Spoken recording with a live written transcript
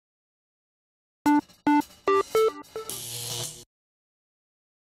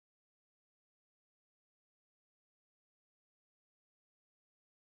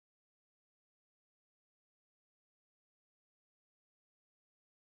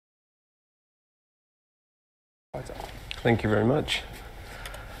Thank you very much.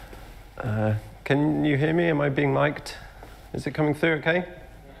 Can you hear me? Am I being mic'd? Is it coming through okay?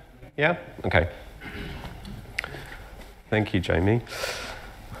 Yeah? Okay. Thank you, Jamie.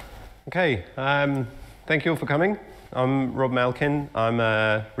 Okay, thank you all for coming. I'm Rob Malkin. I'm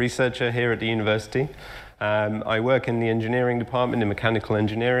a researcher here at the university. I work in the engineering department in mechanical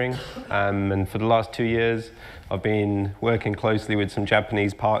engineering, and for the last 2 years I've been working closely with some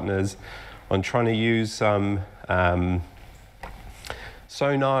Japanese partners on trying to use some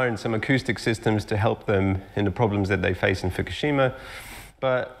sonar and some acoustic systems to help them in the problems that they face in Fukushima.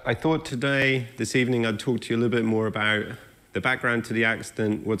 But I thought this evening, I'd talk to you a little bit more about the background to the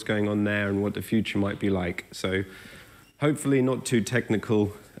accident, what's going on there, and what the future might be like. So hopefully not too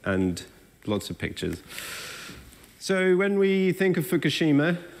technical and lots of pictures. So when we think of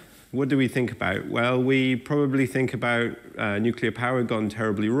Fukushima, what do we think about? Well, we probably think about nuclear power gone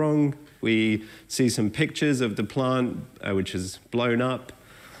terribly wrong. We see some pictures of the plant, which is blown up.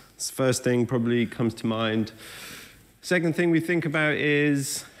 It's the first thing probably comes to mind. Second thing we think about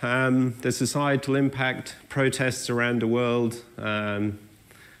is the societal impact, protests around the world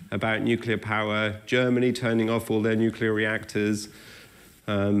about nuclear power, Germany turning off all their nuclear reactors,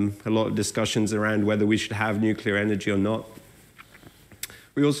 a lot of discussions around whether we should have nuclear energy or not.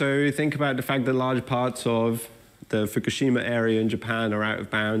 We also think about the fact that large parts of the Fukushima area in Japan are out of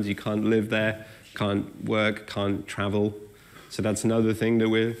bounds. You can't live there, can't work, can't travel. So that's another thing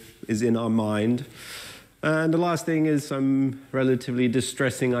that is in our mind. And the last thing is some relatively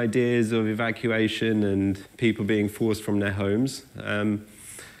distressing ideas of evacuation and people being forced from their homes. And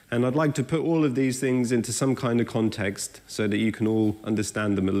I'd like to put all of these things into some kind of context so that you can all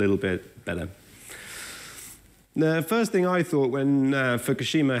understand them a little bit better. The first thing I thought when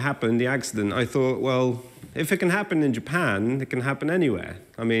Fukushima happened, the accident, I thought, well, if it can happen in Japan, it can happen anywhere.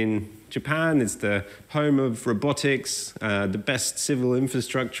 I mean, Japan is the home of robotics, the best civil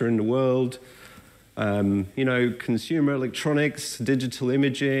infrastructure in the world, consumer electronics, digital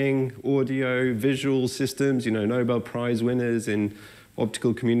imaging, audio, visual systems, Nobel Prize winners in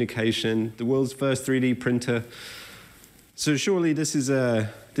optical communication, the world's first 3D printer. So surely this is a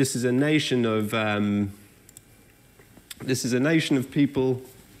nation of people.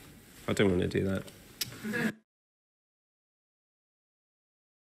 I don't want to do that.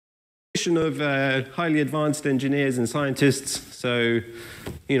 Of highly advanced engineers and scientists. So,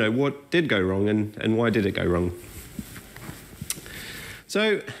 what did go wrong and why did it go wrong?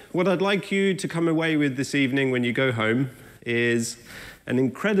 So, what I'd like you to come away with this evening when you go home is an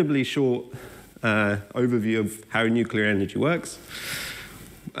incredibly short overview of how nuclear energy works.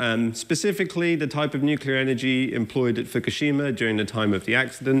 Specifically, the type of nuclear energy employed at Fukushima during the time of the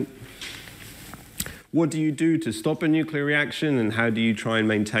accident. What do you do to stop a nuclear reaction, and how do you try and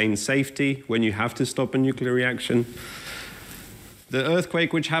maintain safety when you have to stop a nuclear reaction? The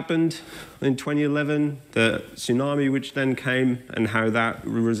earthquake which happened in 2011, the tsunami which then came, and how that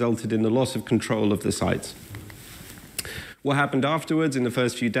resulted in the loss of control of the sites. What happened afterwards in the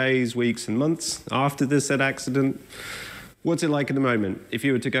first few days, weeks, and months after this said accident? What's it like at the moment? If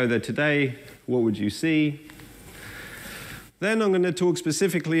you were to go there today, what would you see? Then I'm going to talk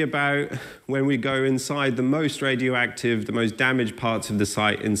specifically about when we go inside the most radioactive, the most damaged parts of the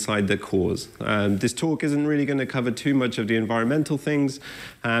site inside the cores. This talk isn't really going to cover too much of the environmental things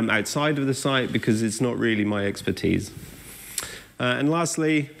outside of the site because it's not really my expertise. And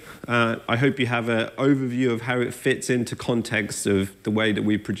lastly, I hope you have an overview of how it fits into context of the way that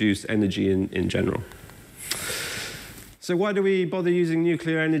we produce energy in general. So why do we bother using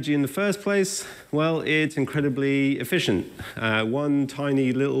nuclear energy in the first place? Well, it's incredibly efficient. One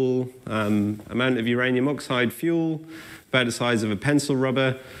tiny little amount of uranium oxide fuel, about the size of a pencil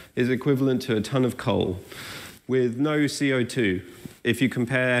rubber, is equivalent to a ton of coal with no CO2. If you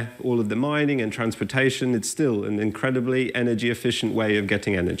compare all of the mining and transportation, it's still an incredibly energy efficient way of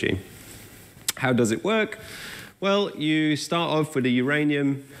getting energy. How does it work? Well, you start off with a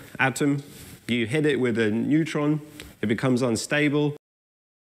uranium atom, you hit it with a neutron, it becomes unstable.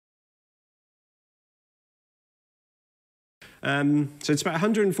 So it's about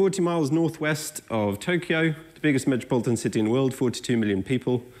 140 miles northwest of Tokyo, the biggest metropolitan city in the world, 42 million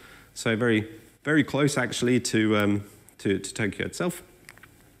people. So very, very close, actually, to Tokyo itself.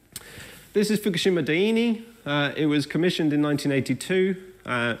 This is Fukushima Daini. It was commissioned in 1982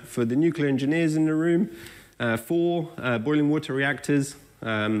 for the nuclear engineers in the room. 4 boiling water reactors,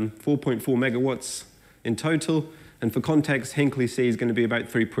 4.4 megawatts in total. And for context, Hinkley C is going to be about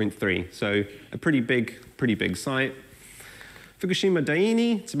 3.3, so a pretty big site. Fukushima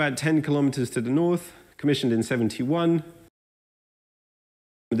Daini, it's about 10 kilometers to the north, commissioned in '71.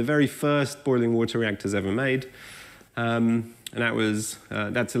 the very first boiling water reactors ever made. And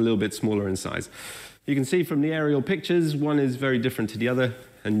that's a little bit smaller in size. You can see from the aerial pictures, one is very different to the other.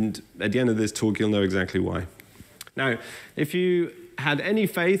 And at the end of this talk, you'll know exactly why. Now, if you had any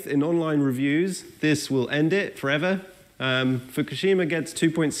faith in online reviews, this will end it forever. Fukushima gets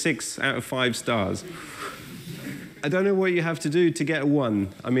 2.6 out of 5 stars. I don't know what you have to do to get a 1.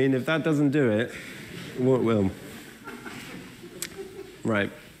 I mean, if that doesn't do it, what will?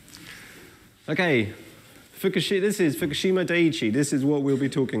 Right. Okay. This is Fukushima Daiichi. This is what we'll be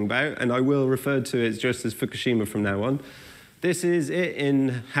talking about, and I will refer to it just as Fukushima from now on. This is it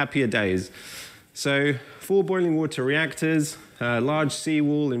in happier days. So 4 boiling water reactors, a large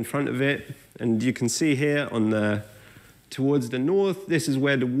seawall in front of it, and you can see here towards the north, this is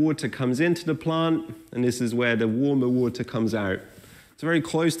where the water comes into the plant, and this is where the warmer water comes out. It's very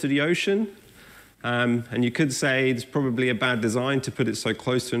close to the ocean, and you could say it's probably a bad design to put it so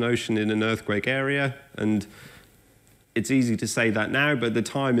close to an ocean in an earthquake area, and it's easy to say that now, but at the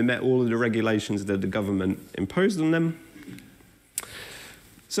time it met all of the regulations that the government imposed on them.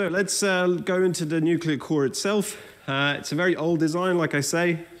 So let's go into the nuclear core itself. It's a very old design, like I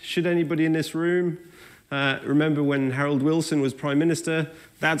say. Should anybody in this room remember when Harold Wilson was Prime Minister?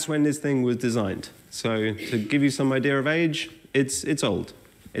 That's when this thing was designed. So to give you some idea of age, it's old.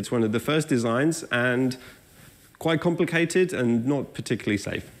 It's one of the first designs and quite complicated and not particularly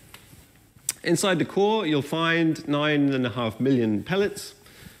safe. Inside the core, you'll find 9.5 million pellets.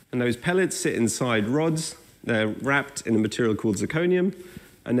 And those pellets sit inside rods. They're wrapped in a material called zirconium.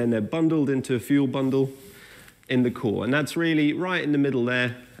 And then they're bundled into a fuel bundle in the core. And that's really right in the middle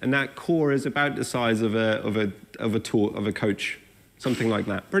there. And that core is about the size of a coach, something like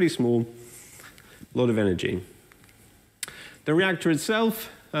that. Pretty small, a lot of energy. The reactor itself,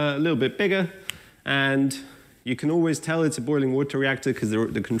 a little bit bigger. And you can always tell it's a boiling water reactor because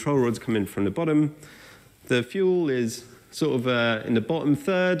the control rods come in from the bottom. The fuel is sort of in the bottom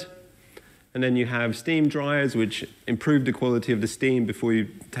third. And then you have steam dryers, which improve the quality of the steam before you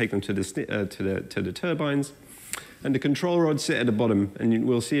take them to the turbines. And the control rods sit at the bottom, and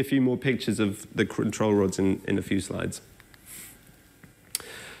we'll see a few more pictures of the control rods in a few slides.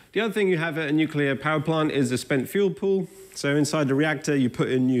 The other thing you have at a nuclear power plant is a spent fuel pool. So inside the reactor, you put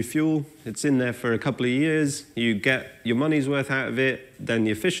in new fuel. It's in there for a couple of years. You get your money's worth out of it. Then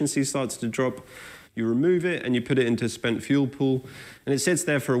the efficiency starts to drop. You remove it, and you put it into a spent fuel pool. And it sits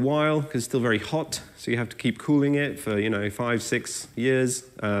there for a while because it's still very hot, so you have to keep cooling it for 5, 6 years,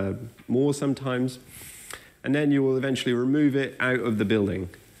 more sometimes. And then you will eventually remove it out of the building.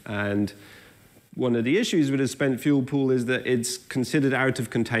 And one of the issues with a spent fuel pool is that it's considered out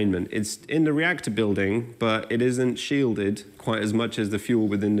of containment. It's in the reactor building, but it isn't shielded quite as much as the fuel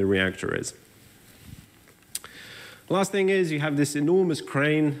within the reactor is. Last thing is you have this enormous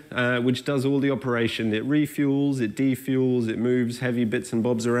crane which does all the operation. It refuels, it defuels, it moves heavy bits and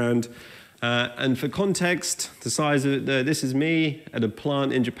bobs around. And for context, the size of it, this is me at a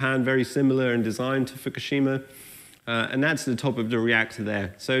plant in Japan, very similar in design to Fukushima. And that's the top of the reactor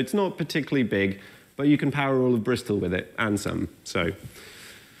there. So it's not particularly big, but you can power all of Bristol with it and some. So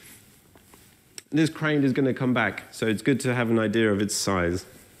this crane is going to come back, so it's good to have an idea of its size.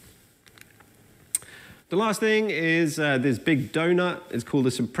 The last thing is this big donut. It's called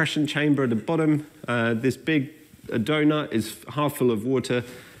a suppression chamber at the bottom. This big donut is half full of water,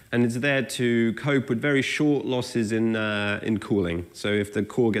 and it's there to cope with very short losses in cooling. So if the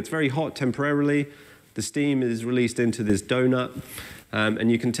core gets very hot temporarily, the steam is released into this donut, and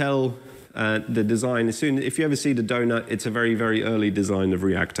you can tell the design. If you ever see the donut, it's a very, very early design of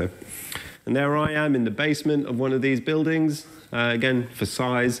reactor. And there I am in the basement of one of these buildings, again, for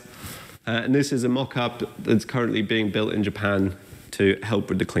size. And this is a mock-up that's currently being built in Japan to help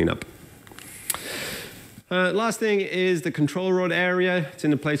with the cleanup. Last thing is the control rod area. It's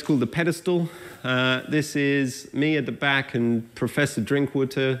in a place called the pedestal. This is me at the back and Professor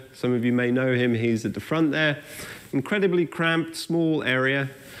Drinkwater. Some of you may know him. He's at the front there. Incredibly cramped, small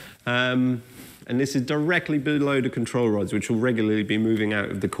area. And this is directly below the control rods, which will regularly be moving out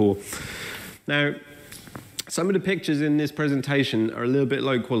of the core. Now, some of the pictures in this presentation are a little bit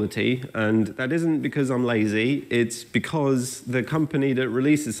low quality, and that isn't because I'm lazy. It's because the company that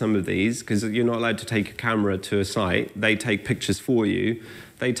releases some of these, because you're not allowed to take a camera to a site, they take pictures for you.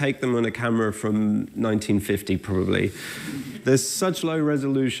 They take them on a camera from 1950, probably. There's such low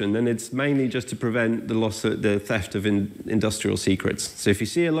resolution, and it's mainly just to prevent the theft of industrial secrets. So if you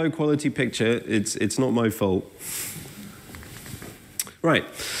see a low quality picture, it's not my fault. Right,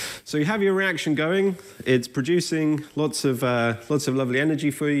 so you have your reaction going. It's producing lots of lovely energy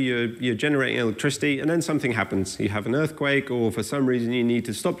for you. You're generating electricity, and then something happens. You have an earthquake, or for some reason you need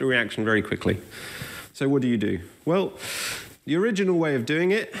to stop the reaction very quickly. So what do? Well, the original way of doing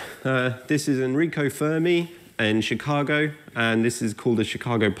it, this is Enrico Fermi in Chicago, and this is called the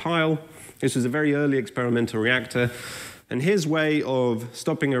Chicago pile. This was a very early experimental reactor, and his way of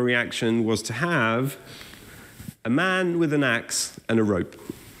stopping a reaction was to have a man with an axe and a rope.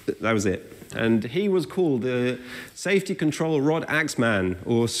 That was it. And he was called the Safety Control Rod Axe Man,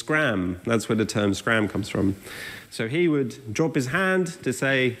 or SCRAM. That's where the term SCRAM comes from. So he would drop his hand to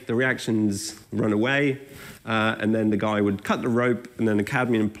say the reactions run away, and then the guy would cut the rope, and then a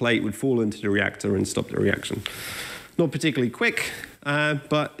cadmium plate would fall into the reactor and stop the reaction. Not particularly quick,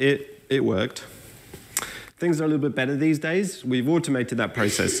 but it worked. Things are a little bit better these days. We've automated that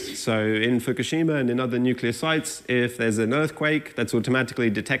process. So in Fukushima and in other nuclear sites, if there's an earthquake, that's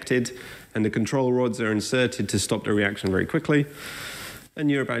automatically detected, and the control rods are inserted to stop the reaction very quickly. And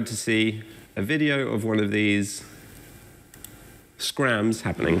you're about to see a video of one of these scrams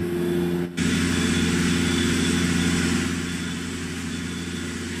happening.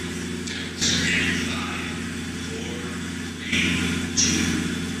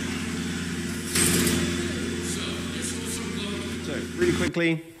 Really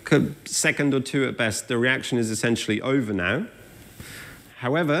quickly, a second or two at best, the reaction is essentially over now.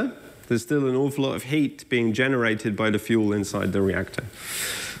 However, there's still an awful lot of heat being generated by the fuel inside the reactor.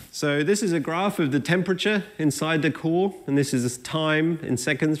 So this is a graph of the temperature inside the core, and this is time in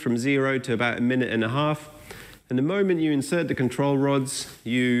seconds from 0 to about a minute and a half. And the moment you insert the control rods,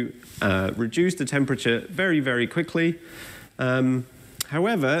 you reduce the temperature very, very quickly.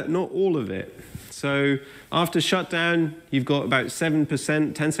 However, not all of it. So after shutdown, you've got about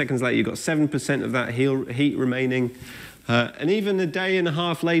 7%. 10 seconds later, you've got 7% of that heat remaining. And even a day and a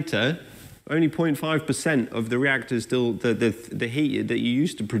half later, only 0.5% of the reactor is still the heat that you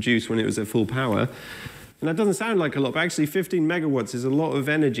used to produce when it was at full power. And that doesn't sound like a lot, but actually 15 megawatts is a lot of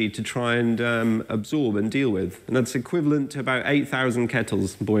energy to try and absorb and deal with. And that's equivalent to about 8,000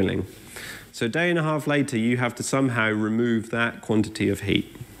 kettles boiling. So a day and a half later, you have to somehow remove that quantity of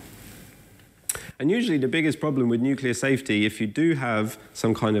heat. And usually the biggest problem with nuclear safety, if you do have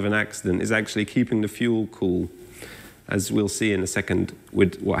some kind of an accident, is actually keeping the fuel cool, as we'll see in a second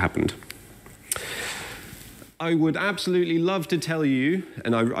with what happened. I would absolutely love to tell you,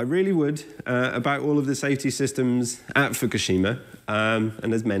 and I really would, about all of the safety systems at Fukushima,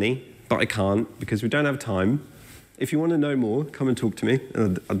 and there's many, but I can't because we don't have time. If you want to know more, come and talk to me.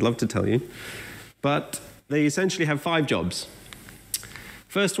 I'd love to tell you. But they essentially have 5 jobs.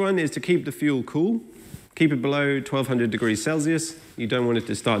 First one is to keep the fuel cool. Keep it below 1200 degrees Celsius. You don't want it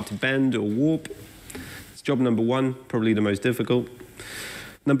to start to bend or warp. It's job number 1, probably the most difficult.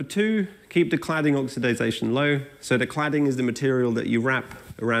 Number 2, keep the cladding oxidization low. So the cladding is the material that you wrap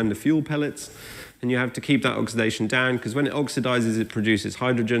around the fuel pellets, and you have to keep that oxidation down because when it oxidizes, it produces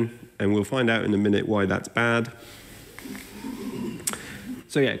hydrogen, and we'll find out in a minute why that's bad.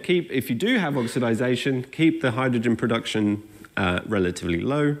 So yeah, if you do have oxidization, keep the hydrogen production relatively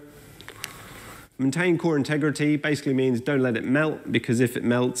low. Maintain core integrity basically means don't let it melt, because if it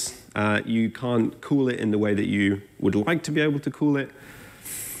melts, you can't cool it in the way that you would like to be able to cool it.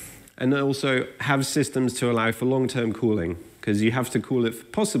 And also have systems to allow for long-term cooling, because you have to cool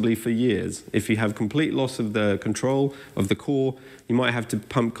it possibly for years. If you have complete loss of the control of the core, you might have to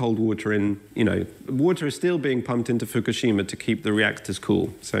pump cold water in. Water is still being pumped into Fukushima to keep the reactors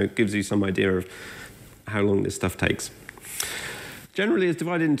cool. So it gives you some idea of how long this stuff takes. Generally, it's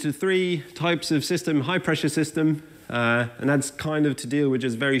divided into 3 types of system: high-pressure system, and that's kind of to deal with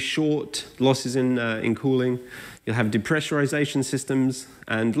just very short losses in cooling. You'll have depressurization systems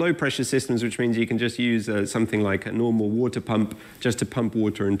and low-pressure systems, which means you can just use something like a normal water pump just to pump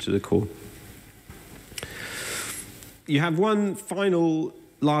water into the core. You have one final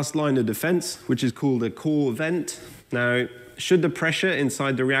last line of defense, which is called a core vent. Now, should the pressure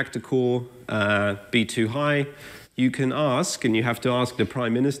inside the reactor core be too high, you can ask, and you have to ask the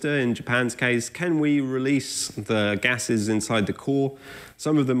Prime Minister in Japan's case, can we release the gases inside the core?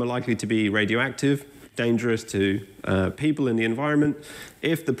 Some of them are likely to be radioactive, dangerous to people in the environment.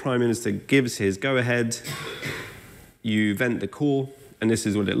 If the Prime Minister gives his go-ahead, you vent the core, and this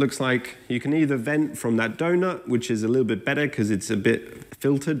is what it looks like. You can either vent from that donut, which is a little bit better because it's a bit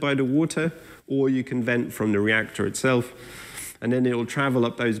filtered by the water, or you can vent from the reactor itself. And then it will travel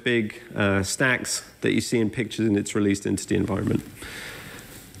up those big stacks that you see in pictures, and it's released into the environment.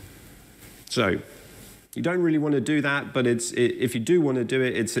 So You don't really want to do that, but if you do want to do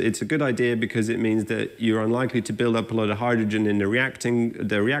it, it's a good idea because it means that you're unlikely to build up a lot of hydrogen in the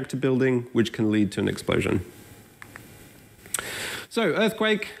reactor building, which can lead to an explosion. So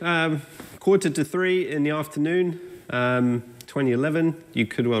earthquake, 2:45 in the afternoon, 2011. You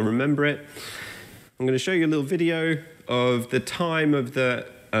could well remember it. I'm going to show you a little video of the time of the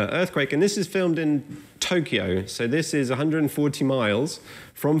earthquake, and this is filmed in Tokyo. So this is 140 miles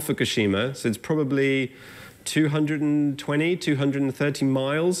from Fukushima, so it's probably 220, 230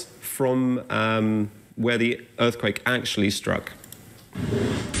 miles from where the earthquake actually struck.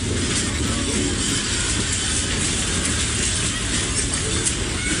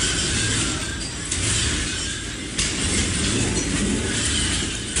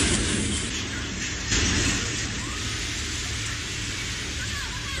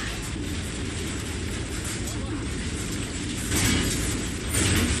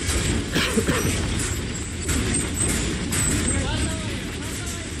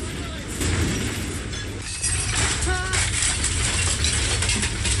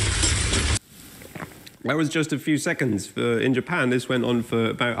 That was just a few seconds. In Japan, this went on for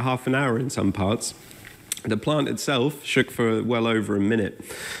about half an hour in some parts. The plant itself shook for well over a minute.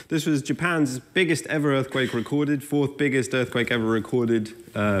 This was Japan's biggest ever earthquake recorded, fourth biggest earthquake ever recorded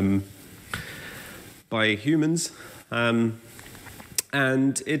by humans.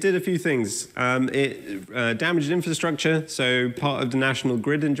 And it did a few things. It damaged infrastructure, so part of the national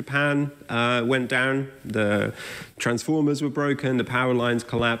grid in Japan went down. The transformers were broken, the power lines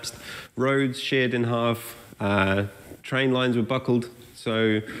collapsed, roads sheared in half, train lines were buckled.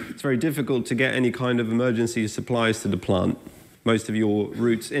 So it's very difficult to get any kind of emergency supplies to the plant. Most of your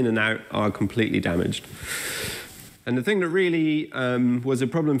routes in and out are completely damaged. And the thing that really was a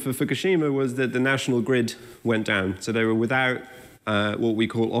problem for Fukushima was that the national grid went down. So they were without what we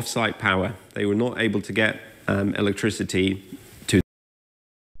call off-site power. They were not able to get electricity to.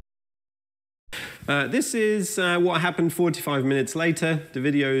 This is what happened 45 minutes later. The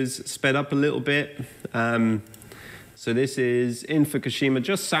video's sped up a little bit. So this is in Fukushima,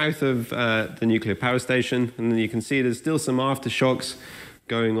 just south of the nuclear power station. And then you can see there's still some aftershocks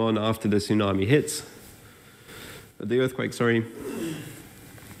going on after the tsunami hits. The earthquake, sorry.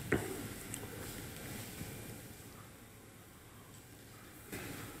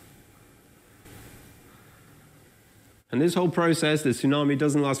 And this whole process, the tsunami,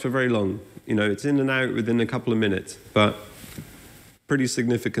 doesn't last for very long. You know, it's in and out within a couple of minutes, but pretty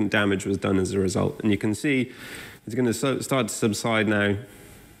significant damage was done as a result. And you can see it's going to start to subside now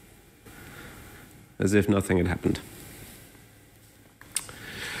as if nothing had happened.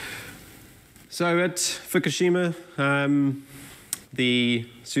 So at Fukushima, the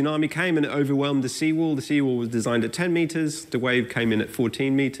tsunami came and it overwhelmed the seawall. The seawall was designed at 10 meters. The wave came in at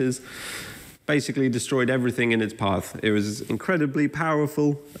 14 meters. Basically destroyed everything in its path. It was incredibly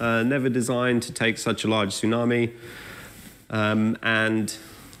powerful, never designed to take such a large tsunami. And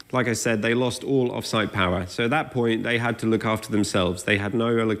like I said, they lost all off-site power. So at that point, they had to look after themselves. They had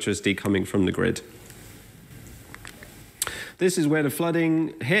no electricity coming from the grid. This is where the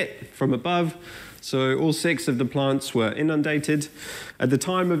flooding hit from above. So all 6 of the plants were inundated. At the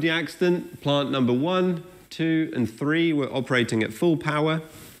time of the accident, plant number 1, 2, and 3 were operating at full power.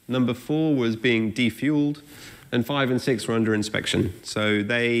 Number 4 was being defueled, and 5 and 6 were under inspection. So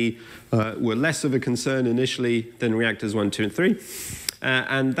they were less of a concern initially than reactors 1, 2, and 3.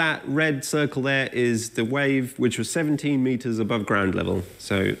 And that red circle there is the wave, which was 17 meters above ground level,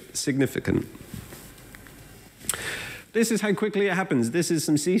 so significant. This is how quickly it happens. This is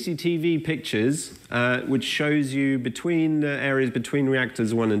some CCTV pictures, which shows you between the areas between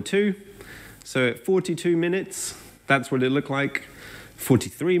reactors 1 and 2. So at 42 minutes, that's what it looked like.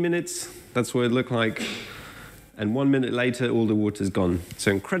 43 minutes, that's what it looked like. And 1 minute later, all the water's gone. So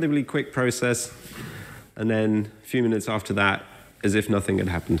incredibly quick process. And then a few minutes after that, as if nothing had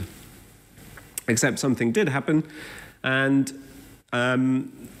happened. Except something did happen. And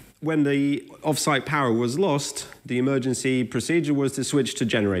when the off-site power was lost, the emergency procedure was to switch to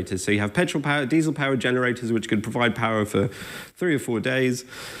generators. So you have diesel-powered generators, which could provide power for 3 or 4 days.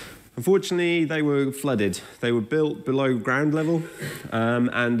 Unfortunately, they were flooded. They were built below ground level,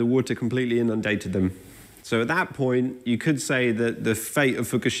 and the water completely inundated them. So at that point, you could say that the fate of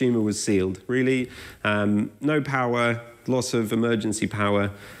Fukushima was sealed. Really, no power, loss of emergency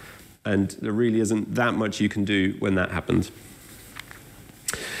power, and there really isn't that much you can do when that happened.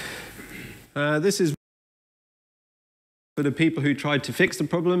 This is for the people who tried to fix the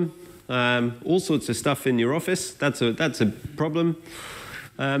problem. All sorts of stuff in your office. That's a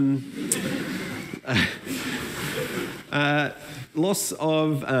Loss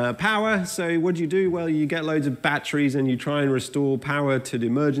of power. So what do? Well, you get loads of batteries and you try and restore power to the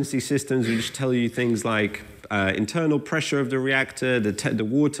emergency systems, which tell you things like internal pressure of the reactor, the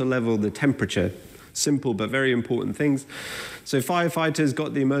water level, the temperature. Simple but very important things. So firefighters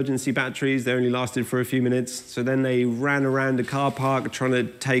got the emergency batteries. They only lasted for a few minutes. So then they ran around the car park trying to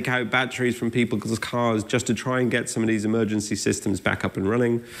take out batteries from people's cars just to try and get some of these emergency systems back up and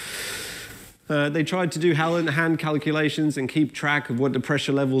running. They tried to do hand calculations and keep track of what the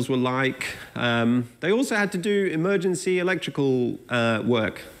pressure levels were like. They also had to do emergency electrical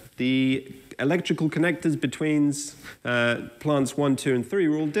work. The electrical connectors between plants 1, 2, and 3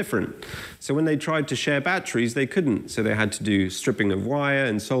 were all different. So when they tried to share batteries, they couldn't. So they had to do stripping of wire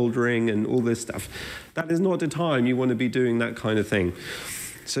and soldering and all this stuff. That is not the time you want to be doing that kind of thing.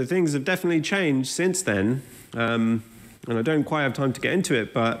 So things have definitely changed since then. And I don't quite have time to get into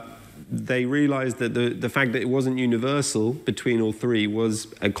it, but they realized that the fact that it wasn't universal between all three was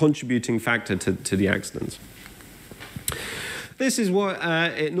a contributing factor to the accidents. This is what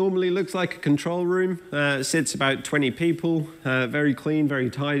it normally looks like, a control room. Sits about 20 people, very clean, very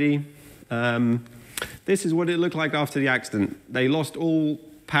tidy. This is what it looked like after the accident. They lost all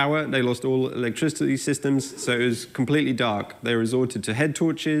power, they lost all electricity systems, so it was completely dark. They resorted to head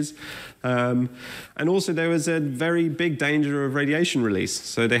torches, and also there was a very big danger of radiation release,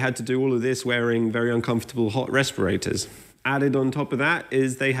 so they had to do all of this wearing very uncomfortable hot respirators. Added on top of that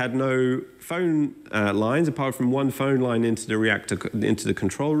is they had no phone lines, apart from one phone line into the reactor, into the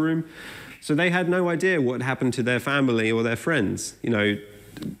control room, so they had no idea what happened to their family or their friends.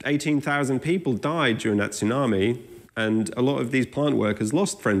 18,000 people died during that tsunami, and a lot of these plant workers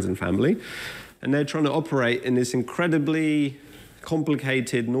lost friends and family, and they're trying to operate in this incredibly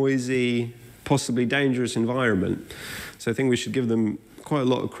complicated, noisy, possibly dangerous environment. So I think we should give them quite a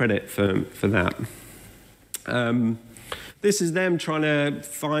lot of credit for that. This is them trying to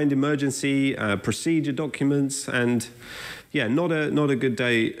find emergency procedure documents, and yeah, not a good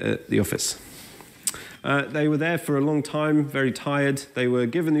day at the office. They were there for a long time, very tired. They were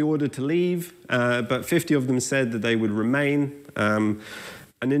given the order to leave, but 50 of them said that they would remain. And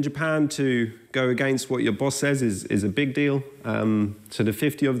in Japan, to go against what your boss says is a big deal. So the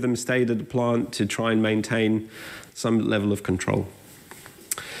 50 of them stayed at the plant to try and maintain some level of control.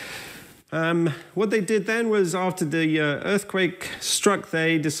 What they did then was, after the earthquake struck,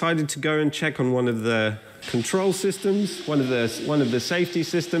 they decided to go and check on one of the control systems, one of the safety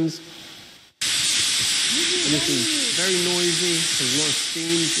systems. And this is very noisy. There's a lot of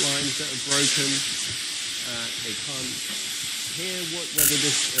steam lines that are broken. They can't hear whether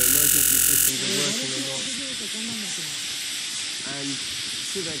this emergency systems are working or not. And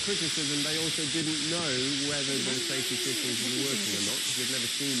to their criticism, they also didn't know whether the safety systems were working or not, because they'd never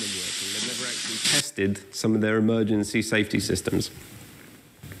seen them working. They'd never actually tested some of their emergency safety systems.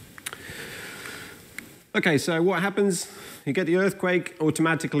 Okay, so what happens? You get the earthquake,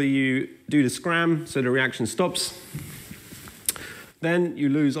 automatically you do the scram, so the reaction stops. Then you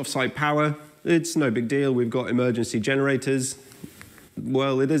lose off-site power. It's no big deal, we've got emergency generators.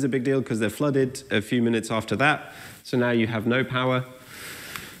 Well, it is a big deal because they're flooded a few minutes after that, so now you have no power.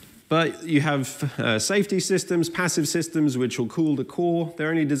 But you have safety systems, passive systems, which will cool the core. They're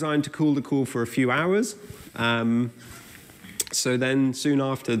only designed to cool the core for a few hours. So then, soon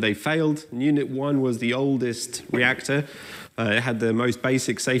after, they failed. Unit 1 was the oldest reactor. It had the most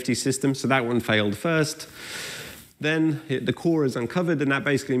basic safety system, so that one failed first. Then the core is uncovered, and that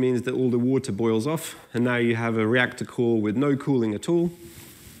basically means that all the water boils off, and now you have a reactor core with no cooling at all.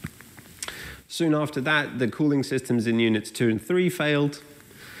 Soon after that, the cooling systems in units 2 and 3 failed.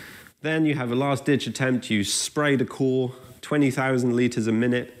 Then you have a last-ditch attempt. You spray the core, 20,000 litres a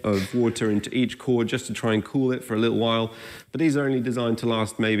minute of water into each core just to try and cool it for a little while. But these are only designed to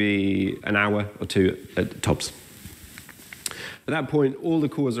last maybe an hour or two at tops. At that point, all the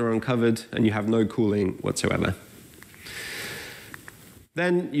cores are uncovered and you have no cooling whatsoever.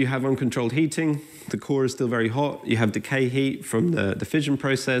 Then you have uncontrolled heating. The core is still very hot. You have decay heat from the fission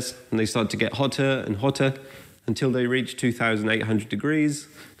process, and they start to get hotter and hotter until they reach 2,800 degrees.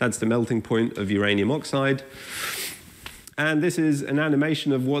 That's the melting point of uranium oxide. And this is an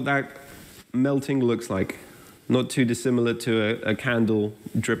animation of what that melting looks like. Not too dissimilar to a candle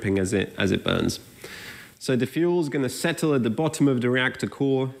dripping as it burns. So the fuel is going to settle at the bottom of the reactor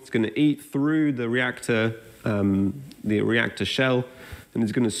core. It's going to eat through the reactor shell, and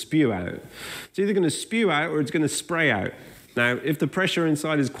it's going to spew out. It's either going to spew out or it's going to spray out. Now, if the pressure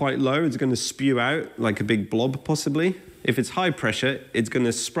inside is quite low, it's going to spew out like a big blob, possibly. If it's high pressure, it's going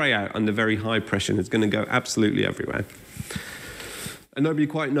to spray out under very high pressure, and it's going to go absolutely everywhere. And nobody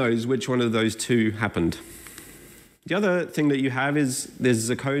quite knows which one of those two happened. The other thing that you have is this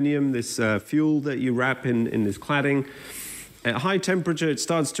zirconium, this fuel that you wrap in this cladding. At high temperature, it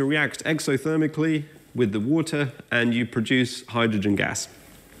starts to react exothermically with the water, and you produce hydrogen gas.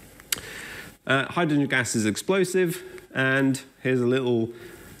 Hydrogen gas is explosive, and here's a little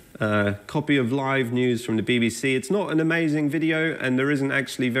copy of live news from the BBC. It's not an amazing video, and there isn't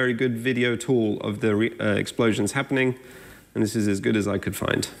actually very good video at all of the explosions happening, and this is as good as I could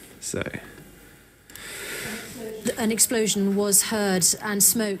find. So, an explosion was heard and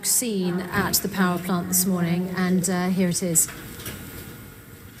smoke seen at the power plant this morning, and here it is.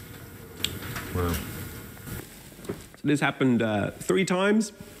 Wow. So this happened 3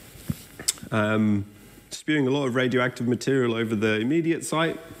 times, spewing a lot of radioactive material over the immediate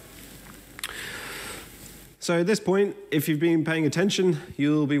site. So at this point, if you've been paying attention,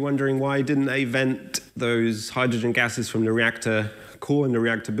 you'll be wondering why didn't they vent those hydrogen gases from the reactor core in the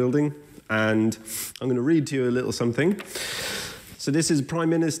reactor building? And I'm going to read to you a little something. So this is Prime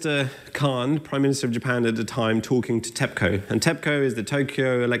Minister Kan, Prime Minister of Japan at the time, talking to TEPCO. And TEPCO is the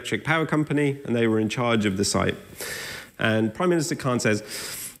Tokyo Electric Power Company, and they were in charge of the site. And Prime Minister Kan says,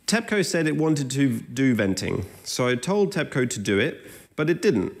 TEPCO said it wanted to do venting. So I told TEPCO to do it, but it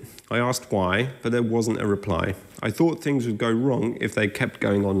didn't. I asked why, but there wasn't a reply. I thought things would go wrong if they kept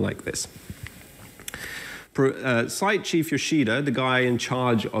going on like this. Site Chief Yoshida, the guy in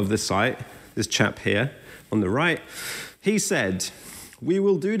charge of the site, this chap here on the right, he said, we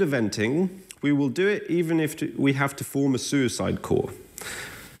will do the venting, we will do it even if we have to form a suicide corps.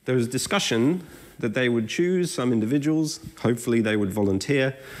 There was discussion that they would choose some individuals, hopefully they would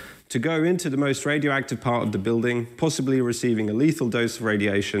volunteer, to go into the most radioactive part of the building, possibly receiving a lethal dose of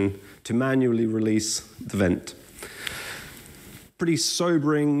radiation, to manually release the vent. Pretty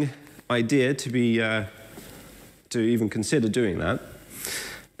sobering idea to be to even consider doing that.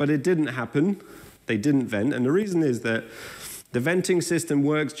 But it didn't happen. They didn't vent. And the reason is that the venting system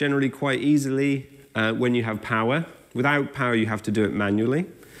works generally quite easily when you have power. Without power, you have to do it manually.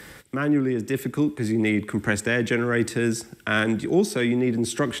 Manually is difficult because you need compressed air generators, and also you need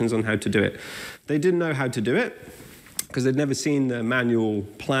instructions on how to do it. They didn't know how to do it because they'd never seen the manual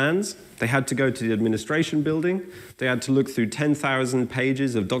plans. They had to go to the administration building. They had to look through 10,000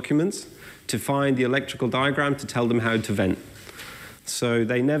 pages of documents to find the electrical diagram to tell them how to vent. So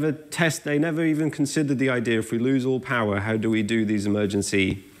they never even considered the idea, if we lose all power, how do we do these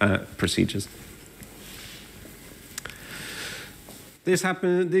emergency procedures? This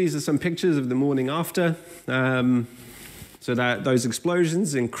happened, these are some pictures of the morning after. So that those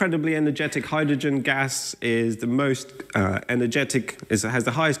explosions, incredibly energetic hydrogen gas is the most energetic, has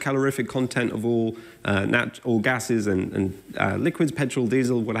the highest calorific content of all gases and liquids, petrol,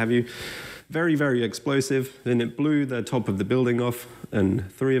 diesel, what have you. Very, very explosive. Then it blew the top of the building off, and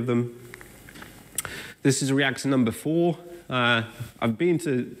 3 of them. This is reactor number 4. I've been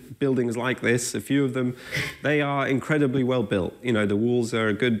to buildings like this, a few of them. They are incredibly well built. You know, the walls are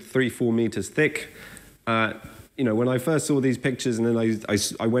a good 3-4 meters thick. You know, when I first saw these pictures and then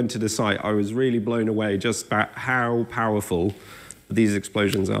I went to the site, I was really blown away just about how powerful these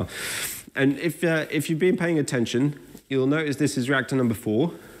explosions are. And if you've been paying attention, you'll notice this is reactor number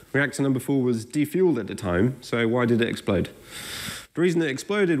 4. Reactor number 4 was defueled at the time, so why did it explode? The reason it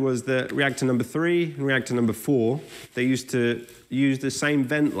exploded was that reactor number 3 and reactor number 4, they used to use the same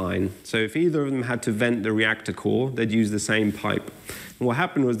vent line. So if either of them had to vent the reactor core, they'd use the same pipe. And what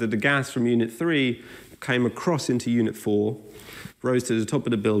happened was that the gas from unit 3 came across into unit 4, rose to the top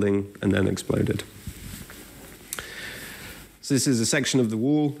of the building, and then exploded. So this is a section of the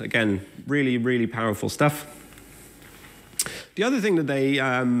wall. Again, really, really powerful stuff. The other thing that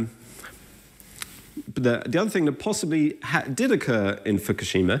the other thing that possibly did occur in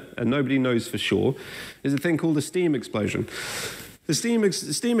Fukushima, and nobody knows for sure, is a thing called a steam explosion. The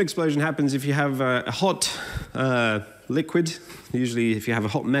steam explosion happens if you have a hot liquid, usually if you have a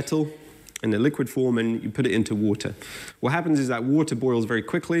hot metal in a liquid form and you put it into water. What happens is that water boils very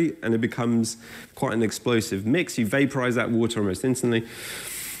quickly and it becomes quite an explosive mix. You vaporize that water almost instantly.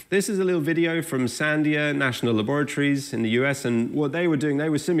 This is a little video from Sandia National Laboratories in the US, and what they were doing, they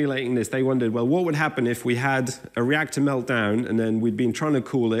were simulating this. They wondered, well, what would happen if we had a reactor meltdown and then we'd been trying to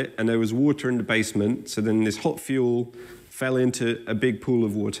cool it and there was water in the basement, so then this hot fuel fell into a big pool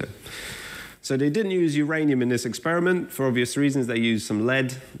of water. So they didn't use uranium in this experiment. For obvious reasons, they used some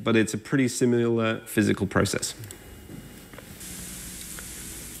lead, but it's a pretty similar physical process.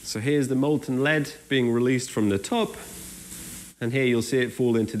 So here's the molten lead being released from the top. And here you'll see it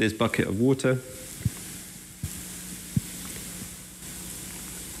fall into this bucket of water.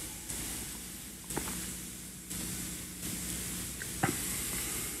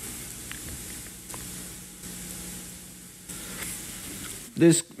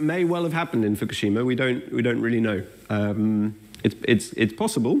 this may well have happened in Fukushima. We don't really know. It's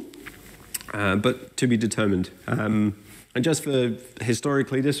possible, but to be determined. And just for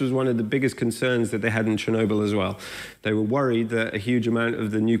historically, this was one of the biggest concerns that they had in Chernobyl as well. They were worried that a huge amount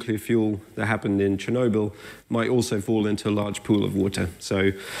of the nuclear fuel that happened in Chernobyl might also fall into a large pool of water.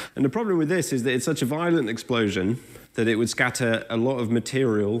 And the problem with this is that it's such a violent explosion that it would scatter a lot of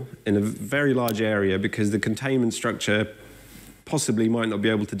material in a very large area because the containment structure possibly might not be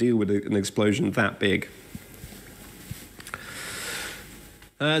able to deal with an explosion that big.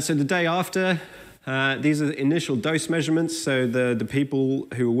 So the day after, these are the initial dose measurements. So the people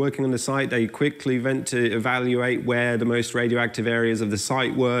who were working on the site, they quickly went to evaluate where the most radioactive areas of the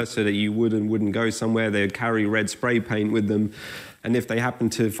site were so that you wouldn't go somewhere. They'd carry red spray paint with them. And if they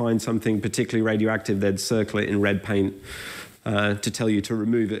happened to find something particularly radioactive, they'd circle it in red paint to tell you to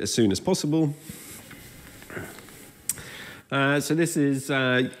remove it as soon as possible. So this is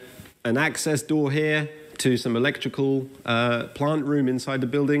an access door here to some electrical plant room inside the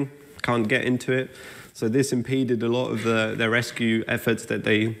building. Can't get into it. So this impeded a lot of their rescue efforts that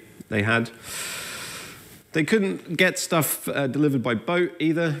they had. They couldn't get stuff delivered by boat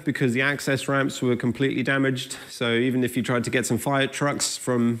either because the access ramps were completely damaged. So even if you tried to get some fire trucks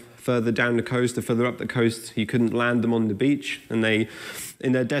from further down the coast or further up the coast, you couldn't land them on the beach. And they,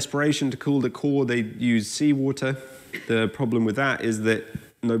 in their desperation to cool the core, they used seawater. The problem with that is that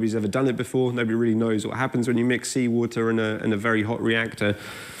nobody's ever done it before. Nobody really knows what happens when you mix seawater in a very hot reactor.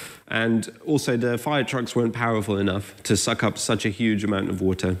 And also the fire trucks weren't powerful enough to suck up such a huge amount of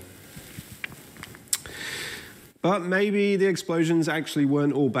water. But maybe the explosions actually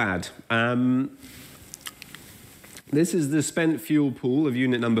weren't all bad. This is the spent fuel pool of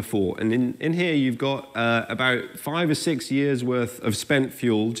unit number 4. And in here you've got about 5 or 6 years worth of spent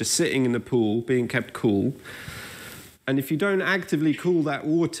fuel just sitting in the pool, being kept cool. And if you don't actively cool that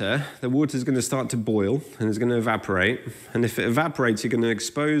water, the water is going to start to boil and it's going to evaporate. And if it evaporates, you're going to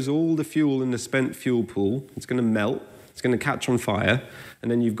expose all the fuel in the spent fuel pool. It's going to melt. It's going to catch on fire. And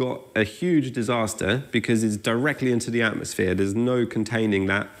then you've got a huge disaster because it's directly into the atmosphere. There's no containing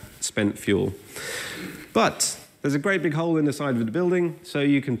that spent fuel. But there's a great big hole in the side of the building, so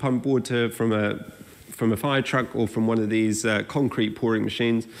you can pump water from a fire truck or from one of these concrete pouring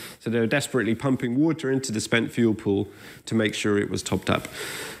machines. So they're desperately pumping water into the spent fuel pool to make sure it was topped up.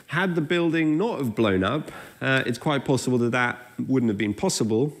 Had the building not have blown up, it's quite possible that that wouldn't have been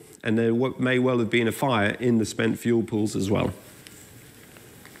possible, and there may well have been a fire in the spent fuel pools as well.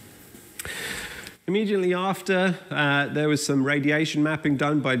 Immediately after, there was some radiation mapping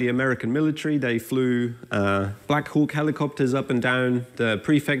done by the American military. They flew Black Hawk helicopters up and down the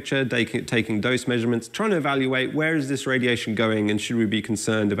prefecture, taking dose measurements, trying to evaluate where is this radiation going and should we be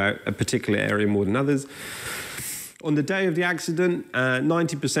concerned about a particular area more than others. On the day of the accident,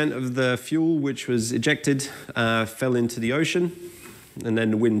 90% of the fuel which was ejected fell into the ocean, and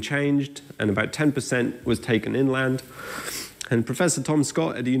then the wind changed, and about 10% was taken inland. And Professor Tom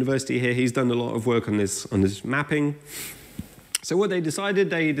Scott at the university here, he's done a lot of work on this mapping. So what they decided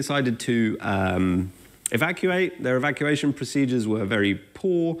to evacuate. Their evacuation procedures were very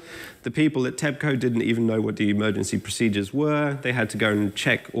poor. The people at TEPCO didn't even know what the emergency procedures were. They had to go and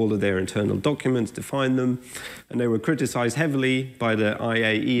check all of their internal documents to find them. And they were criticized heavily by the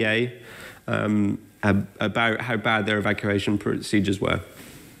IAEA about how bad their evacuation procedures were.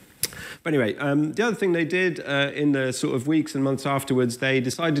 But anyway, the other thing they did in the sort of weeks and months afterwards, they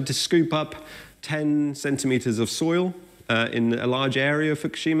decided to scoop up 10 centimeters of soil in a large area of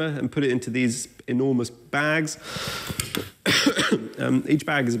Fukushima and put it into these enormous bags. Each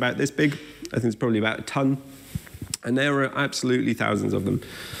bag is about this big. I think it's probably about a ton. And there are absolutely thousands of them.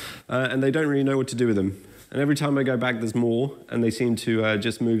 And they don't really know what to do with them. And every time I go back, there's more, and they seem to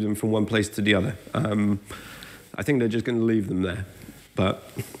just move them from one place to the other. I think they're just going to leave them there. But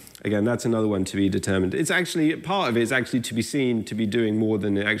again, that's another one to be determined. It's actually, part of it is actually to be seen to be doing more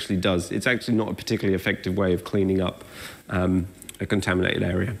than it actually does. It's actually not a particularly effective way of cleaning up a contaminated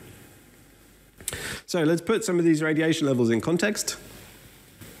area. So let's put some of these radiation levels in context.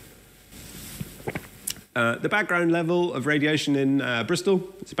 The background level of radiation in Bristol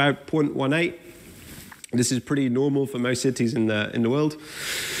is about 0.18. This is pretty normal for most cities in the world.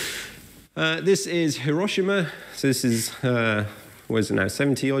 This is Hiroshima. So this is, what is it now,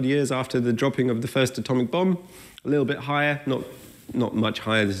 70-odd years after the dropping of the first atomic bomb. A little bit higher, not much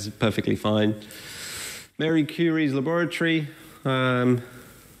higher. This is perfectly fine. Marie Curie's laboratory. I'm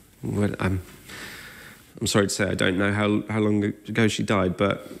sorry to say I don't know how long ago she died,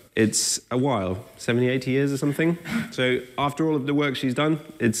 but it's a while, 70, 80 years or something. So after all of the work she's done,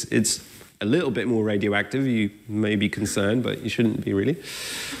 it's a little bit more radioactive. You may be concerned, but you shouldn't be really.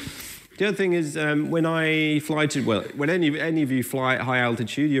 The other thing is when any of you fly at high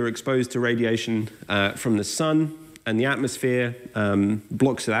altitude, you're exposed to radiation from the sun, and the atmosphere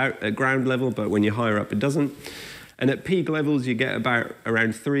blocks it out at ground level, but when you're higher up, it doesn't. And at peak levels, you get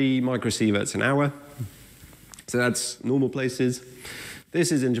around 3 microsieverts an hour. So that's normal places.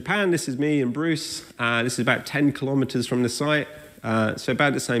 This is in Japan. This is me and Bruce. This is about 10 kilometers from the site, so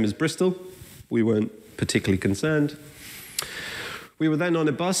about the same as Bristol. We weren't particularly concerned. We were then on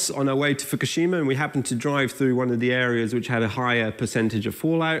a bus on our way to Fukushima, and we happened to drive through one of the areas which had a higher percentage of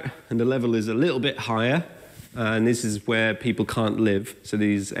fallout, and the level is a little bit higher, and this is where people can't live. So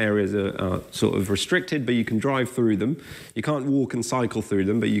these areas are sort of restricted, but you can drive through them. You can't walk and cycle through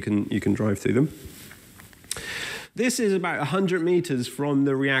them, but you can drive through them. This is about 100 meters from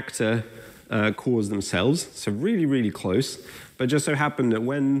the reactor cores themselves, so really, really close. But it just so happened that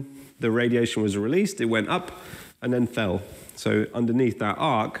when the radiation was released, it went up and then fell. So underneath that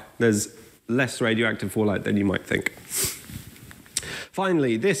arc, there's less radioactive fallout than you might think.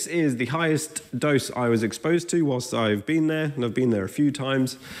 Finally, this is the highest dose I was exposed to whilst I've been there, and I've been there a few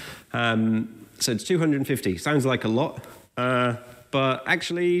times. So it's 250. Sounds like a lot, but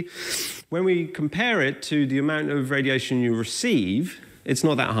actually, when we compare it to the amount of radiation you receive, it's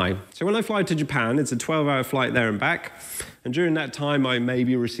not that high. So when I fly to Japan, it's a 12-hour flight there and back, and during that time, I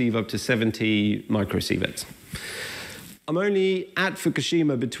maybe receive up to 70 microsieverts. I'm only at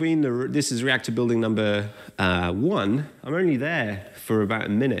Fukushima this is reactor building number 1. I'm only there for about a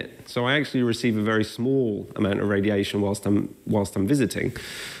minute. So I actually receive a very small amount of radiation whilst I'm visiting.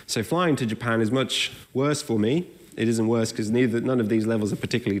 So flying to Japan is much worse for me. It isn't worse because none of these levels are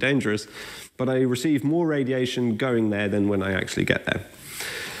particularly dangerous, but I receive more radiation going there than when I actually get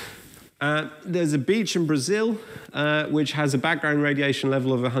there. There's a beach in Brazil which has a background radiation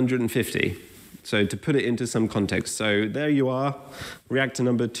level of 150. So to put it into some context, so there you are, reactor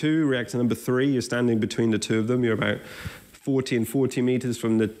number 2, reactor number 3, you're standing between the two of them, you're about 40 and 40 meters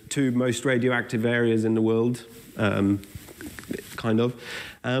from the 2 most radioactive areas in the world, kind of.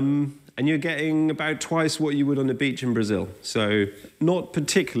 And you're getting about twice what you would on a beach in Brazil. So not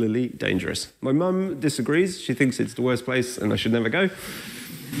particularly dangerous. My mum disagrees. She thinks it's the worst place and I should never go.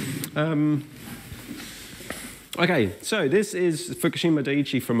 Okay, so this is Fukushima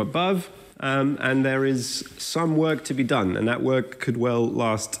Daiichi from above. And there is some work to be done, and that work could well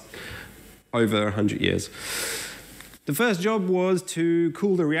last over 100 years. The first job was to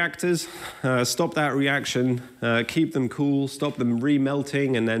cool the reactors, stop that reaction, keep them cool, stop them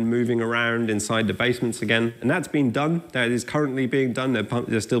remelting and then moving around inside the basements again. And that's been done. That is currently being done.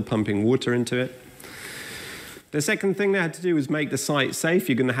 They're still pumping water into it. The second thing they had to do was make the site safe.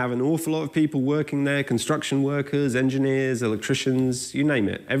 You're going to have an awful lot of people working there, construction workers, engineers, electricians, you name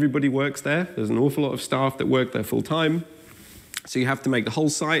it. Everybody works there. There's an awful lot of staff that work there full time. So you have to make the whole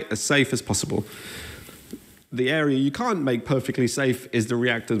site as safe as possible. The area you can't make perfectly safe is the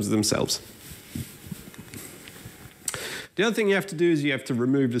reactors themselves. The other thing you have to do is you have to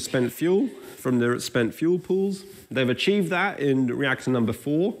remove the spent fuel from the spent fuel pools. They've achieved that in reactor number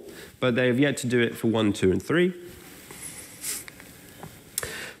 4, but they have yet to do it for 1, 2, and 3.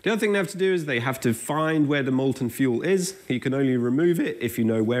 The other thing they have to do is they have to find where the molten fuel is. You can only remove it if you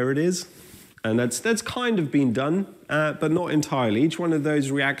know where it is. And that's kind of been done, but not entirely. Each one of those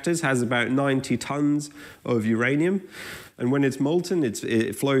reactors has about 90 tons of uranium. And when it's molten,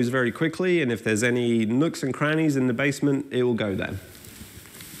 it flows very quickly. And if there's any nooks and crannies in the basement, it will go there.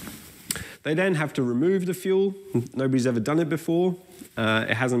 They then have to remove the fuel. Nobody's ever done it before.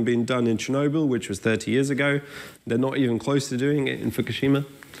 It hasn't been done in Chernobyl, which was 30 years ago. They're not even close to doing it in Fukushima.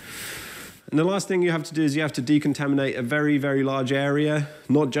 And the last thing you have to do is you have to decontaminate a very, very large area,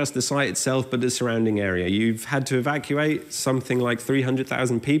 not just the site itself, but the surrounding area. You've had to evacuate something like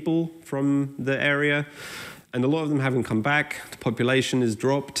 300,000 people from the area, and a lot of them haven't come back. The population has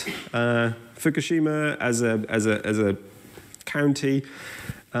dropped. Fukushima, as a county,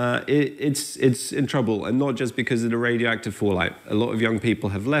 it's in trouble, and not just because of the radioactive fallout. A lot of young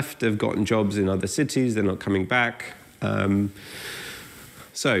people have left, they've gotten jobs in other cities, they're not coming back.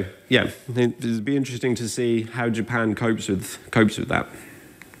 So, yeah, it'll be interesting to see how Japan copes with that.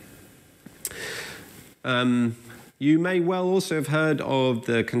 You may well also have heard of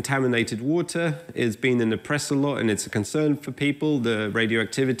the contaminated water. It's been in the press a lot, and it's a concern for people. The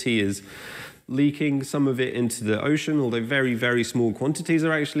radioactivity is leaking some of it into the ocean, although very, very small quantities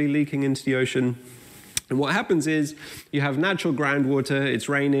are actually leaking into the ocean. And what happens is you have natural groundwater, it's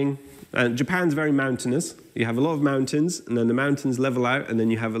raining, and Japan's very mountainous. You have a lot of mountains, and then the mountains level out, and then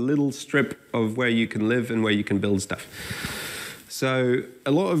you have a little strip of where you can live and where you can build stuff. So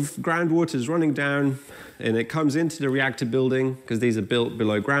a lot of groundwater is running down, and it comes into the reactor building, because these are built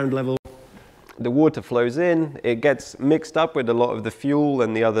below ground level. The water flows in, it gets mixed up with a lot of the fuel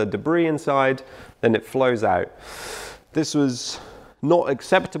and the other debris inside, then it flows out. This was not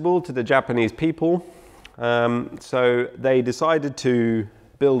acceptable to the Japanese people, so they decided to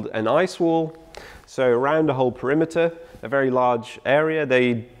build an ice wall. So around the whole perimeter, a very large area,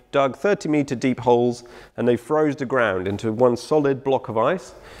 they dug 30-meter deep holes, and they froze the ground into one solid block of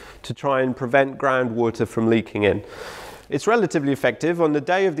ice to try and prevent groundwater from leaking in. It's relatively effective. On the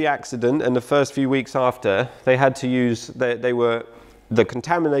day of the accident and the first few weeks after, they had to use, the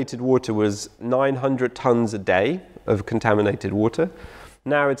contaminated water was 900 tons a day of contaminated water.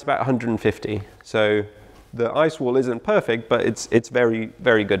 Now it's about 150. So the ice wall isn't perfect, but it's very,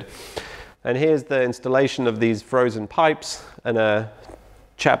 very good. And here's the installation of these frozen pipes and a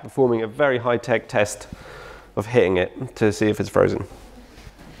chap performing a very high-tech test of hitting it to see if it's frozen.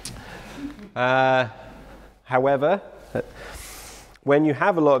 However, when you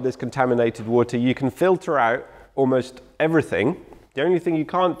have a lot of this contaminated water, you can filter out almost everything. The only thing you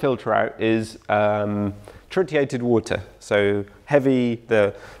can't filter out is tritiated water. So heavy,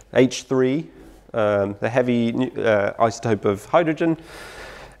 the H3, the heavy isotope of hydrogen.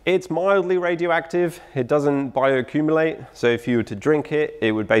 It's mildly radioactive. It doesn't bioaccumulate. So if you were to drink it,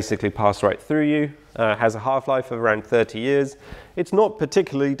 it would basically pass right through you. Has a half-life of around 30 years. It's not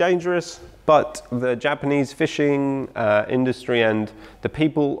particularly dangerous, but the Japanese fishing industry and the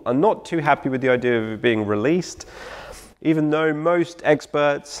people are not too happy with the idea of it being released, even though most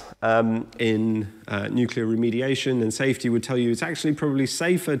experts in nuclear remediation and safety would tell you it's actually probably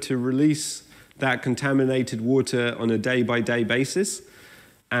safer to release that contaminated water on a day-by-day basis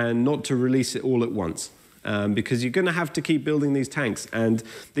and not to release it all at once. Because you're going to have to keep building these tanks, and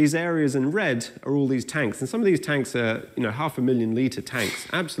these areas in red are all these tanks, and some of these tanks are 500,000 litre tanks,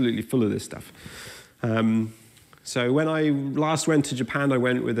 absolutely full of this stuff. So when I last went to Japan, I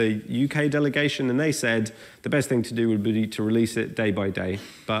went with a UK delegation, and they said the best thing to do would be to release it day by day.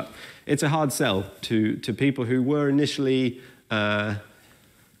 But it's a hard sell to people who were initially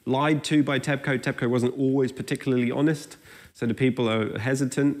lied to by TEPCO. TEPCO wasn't always particularly honest. So the people are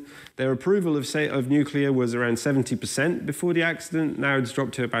hesitant. Their approval of nuclear was around 70% before the accident. Now it's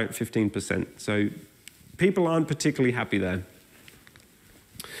dropped to about 15%. So people aren't particularly happy there.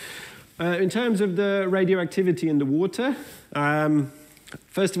 In terms of the radioactivity in the water,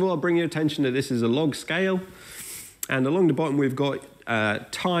 first of all, I'll bring your attention that this is a log scale. And along the bottom, we've got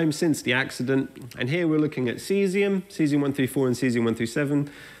time since the accident. And here we're looking at cesium, cesium-134 and cesium-137.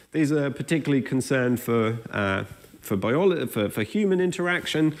 These are particularly concerned for human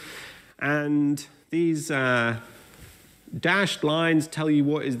interaction, and these dashed lines tell you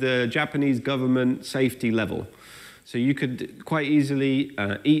what is the Japanese government safety level. So you could quite easily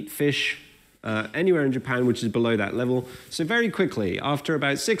eat fish anywhere in Japan which is below that level. So very quickly, after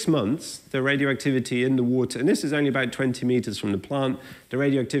about 6 months, the radioactivity in the water, and this is only about 20 meters from the plant, the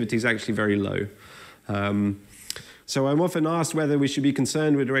radioactivity is actually very low. So I'm often asked whether we should be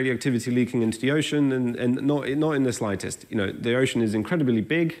concerned with radioactivity leaking into the ocean, and not in the slightest. The ocean is incredibly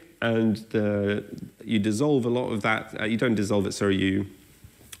big, and you dissolve a lot of that. You don't dissolve it, sorry.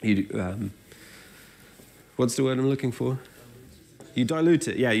 What's the word I'm looking for? You dilute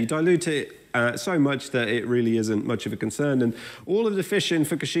it. Yeah, you dilute it so much that it really isn't much of a concern. And all of the fish in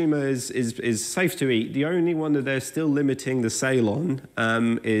Fukushima is safe to eat. The only one that they're still limiting the sale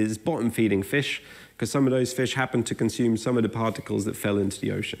on is bottom-feeding fish, because some of those fish happen to consume some of the particles that fell into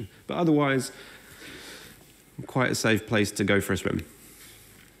the ocean. But otherwise, quite a safe place to go for a swim.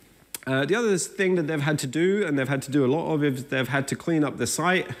 The other thing that they've had to do, and they've had to do a lot of, is they've had to clean up the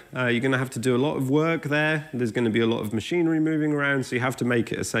site. You're going to have to do a lot of work there. There's going to be a lot of machinery moving around, so you have to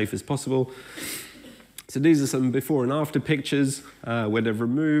make it as safe as possible. So these are some before and after pictures where they've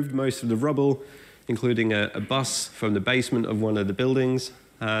removed most of the rubble, including a bus from the basement of one of the buildings.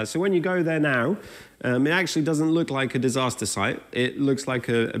 So when you go there now, it actually doesn't look like a disaster site. It looks like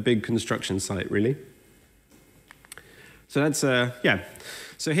a big construction site, really. So that's, yeah.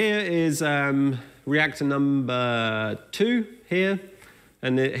 So here is reactor number 2 here.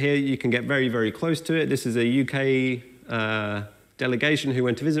 And here you can get very, very close to it. This is a UK delegation who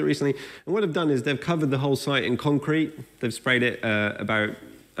went to visit recently. And what they've done is they've covered the whole site in concrete. They've sprayed it about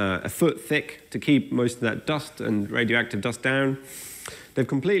a foot thick to keep most of that dust and radioactive dust down. They've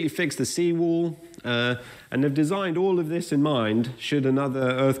completely fixed the seawall, and they've designed all of this in mind should another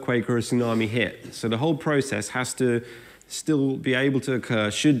earthquake or a tsunami hit. So the whole process has to still be able to occur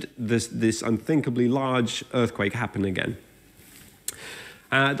should this unthinkably large earthquake happen again.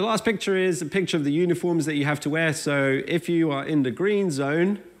 The last picture is a picture of the uniforms that you have to wear. So if you are in the green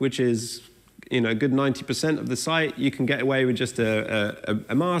zone, which is a good 90% of the site, you can get away with just a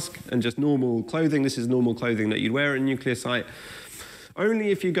mask and just normal clothing. This is normal clothing that you'd wear at a nuclear site.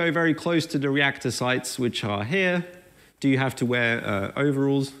 Only if you go very close to the reactor sites, which are here, do you have to wear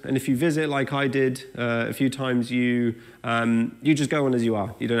overalls. And if you visit, like I did a few times, you just go on as you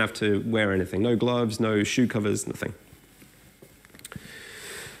are. You don't have to wear anything. No gloves, no shoe covers, nothing.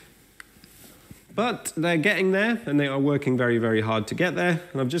 But they're getting there, and they are working very, very hard to get there.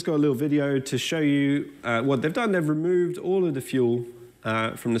 And I've just got a little video to show you what they've done. They've removed all of the fuel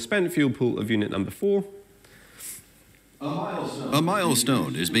from the spent fuel pool of unit number 4. A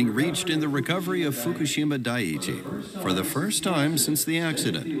milestone is being reached in the recovery of Fukushima Daiichi. For the first time since the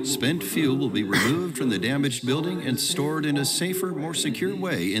accident, spent fuel will be removed from the damaged building and stored in a safer, more secure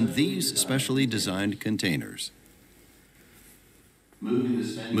way in these specially designed containers.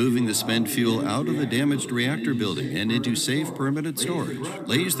 Moving the spent fuel out of the damaged reactor building and into safe, permanent storage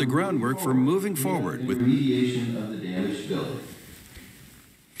lays the groundwork for moving forward with remediation of the damaged building.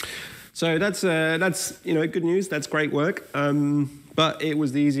 So that's good news. That's great work. But it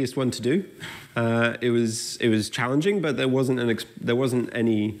was the easiest one to do. It was challenging, but there wasn't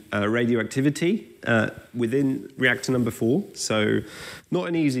any radioactivity within reactor number 4. So not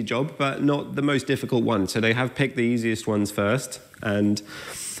an easy job, but not the most difficult one. So they have picked the easiest ones first. And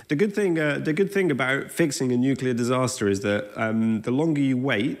the good thing about fixing a nuclear disaster is that the longer you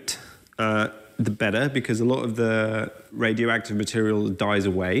wait, the better, because a lot of the radioactive material dies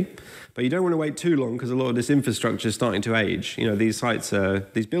away. But you don't want to wait too long, because a lot of this infrastructure is starting to age. These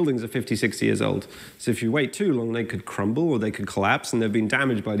buildings are 50, 60 years old. So if you wait too long, they could crumble or they could collapse, and they've been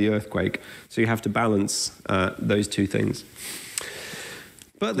damaged by the earthquake. So you have to balance those two things.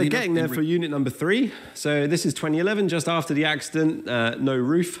 But they're getting there for unit number 3. So this is 2011, just after the accident, no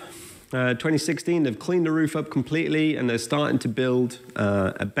roof. 2016, they've cleaned the roof up completely, and they're starting to build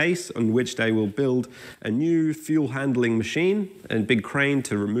a base on which they will build a new fuel handling machine and big crane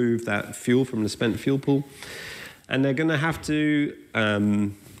to remove that fuel from the spent fuel pool. And they're going to have to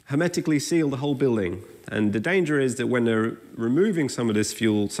hermetically seal the whole building. And the danger is that when they're removing some of this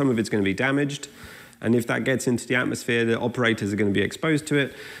fuel, some of it's going to be damaged. And if that gets into the atmosphere, the operators are going to be exposed to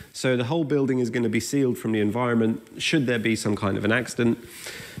it. So the whole building is going to be sealed from the environment should there be some kind of an accident.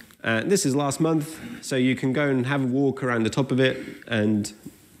 This is last month, so you can go and have a walk around the top of it, and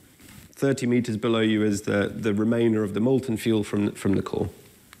 30 meters below you is the remainder of the molten fuel from the core.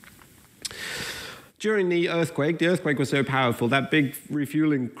 During the earthquake was so powerful, that big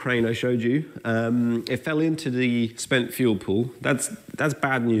refueling crane I showed you, it fell into the spent fuel pool. That's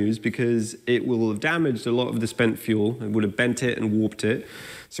bad news, because it will have damaged a lot of the spent fuel. It would have bent it and warped it.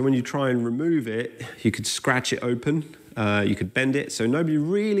 So when you try and remove it, you could scratch it open. You could bend it, so nobody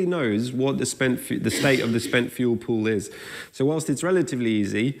really knows what the state of the spent fuel pool is. So whilst it's relatively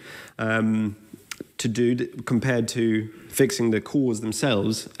easy to do compared to fixing the cores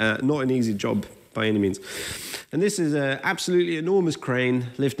themselves, not an easy job by any means. And this is an absolutely enormous crane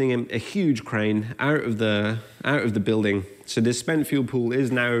lifting a huge crane out of the building. So this spent fuel pool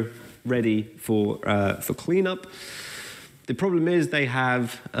is now ready for cleanup. The problem is they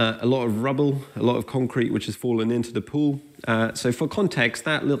have a lot of rubble, a lot of concrete which has fallen into the pool. So for context,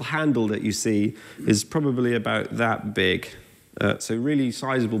 that little handle that you see is probably about that big. So really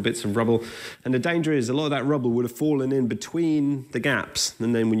sizable bits of rubble. And the danger is a lot of that rubble would have fallen in between the gaps.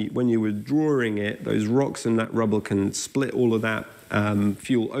 And then when you were drawing it, those rocks and that rubble can split all of that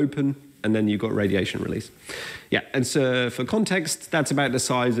fuel open, and then you've got radiation release. Yeah, and so for context, that's about the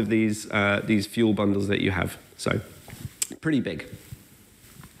size of these fuel bundles that you have. So pretty big,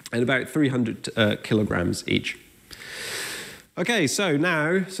 and about 300 kilograms each. Okay, so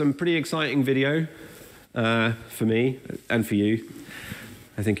now some pretty exciting video for me and for you.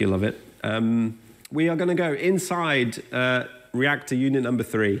 I think you'll love it. We are going to go inside reactor unit number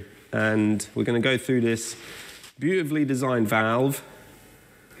 3, and we're going to go through this beautifully designed valve.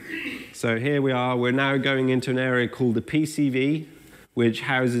 So here we are. We're now going into an area called the PCV, which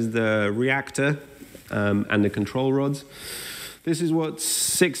houses the reactor and the control rods. This is what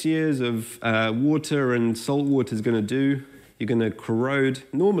 6 years of water and salt water is going to do. You're going to corrode.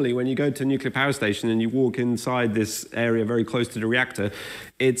 Normally, when you go to a nuclear power station and you walk inside this area very close to the reactor,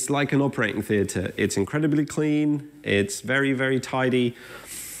 it's like an operating theatre. It's incredibly clean. It's very, very tidy.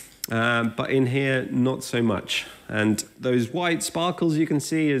 But in here, not so much. And those white sparkles you can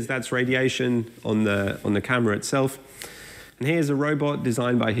see, that's radiation on the camera itself. And here's a robot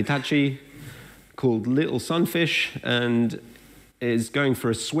designed by Hitachi called Little Sunfish, and is going for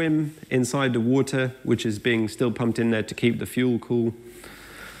a swim inside the water, which is being still pumped in there to keep the fuel cool.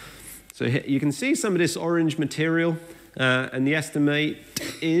 So here, you can see some of this orange material, and the estimate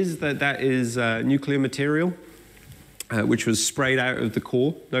is that that is nuclear material, which was sprayed out of the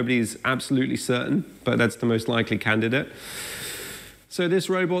core. Nobody's absolutely certain, but that's the most likely candidate. So this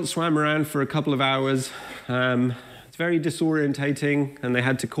robot swam around for a couple of hours. It's very disorientating, and they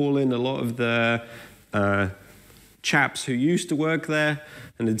had to call in a lot of the chaps who used to work there,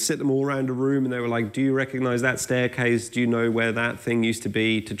 and they'd sit them all around a room, and they were like, do you recognize that staircase? Do you know where that thing used to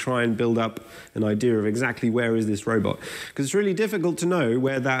be? To try and build up an idea of exactly where is this robot. Because it's really difficult to know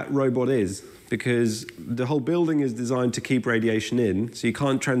where that robot is, because the whole building is designed to keep radiation in, so you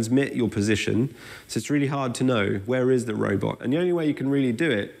can't transmit your position, so it's really hard to know where is the robot. And the only way you can really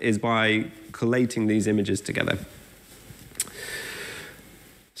do it is by collating these images together.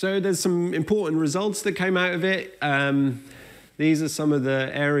 So there's some important results that came out of it. These are some of the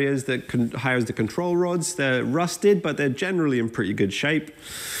areas that house the control rods. They're rusted, but they're generally in pretty good shape.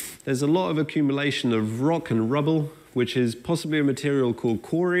 There's a lot of accumulation of rock and rubble, which is possibly a material called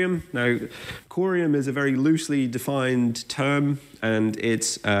corium. Now, corium is a very loosely defined term, and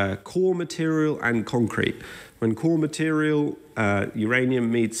it's core material and concrete. When core material,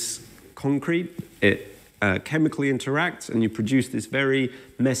 uranium meets concrete, it chemically interacts, and you produce this very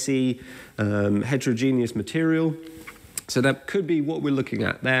messy, heterogeneous material. So that could be what we're looking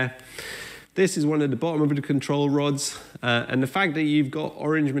at there. This is one at the bottom of the control rods, and the fact that you've got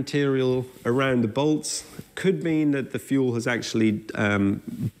orange material around the bolts could mean that the fuel has actually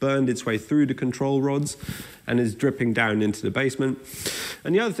burned its way through the control rods and is dripping down into the basement.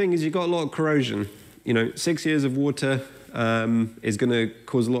 And the other thing is you've got a lot of corrosion. You know, 6 years of water is going to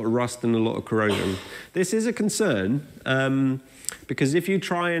cause a lot of rust and a lot of corrosion. This is a concern, because if you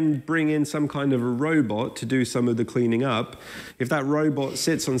try and bring in some kind of a robot to do some of the cleaning up, if that robot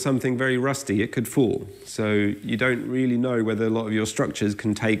sits on something very rusty, it could fall. So you don't really know whether a lot of your structures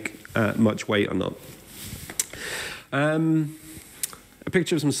can take much weight or not. A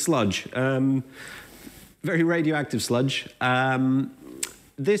picture of some sludge, very radioactive sludge.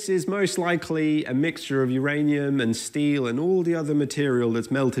 This is most likely a mixture of uranium and steel and all the other material that's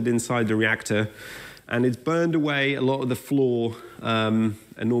melted inside the reactor, and it's burned away a lot of the floor, and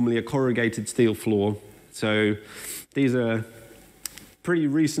normally a corrugated steel floor. So these are pretty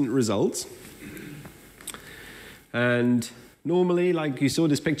recent results. And normally, like you saw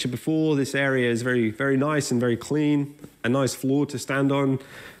this picture before, this area is very, very nice and very clean, a nice floor to stand on.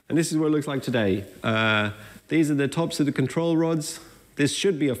 And this is what it looks like today. These are the tops of the control rods. This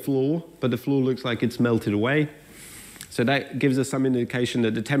should be a floor, but the floor looks like it's melted away. So that gives us some indication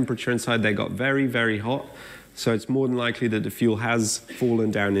that the temperature inside there got very, very hot. So it's more than likely that the fuel has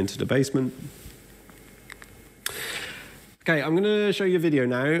fallen down into the basement. Okay, I'm going to show you a video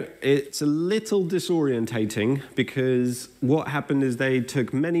now. It's a little disorientating because what happened is they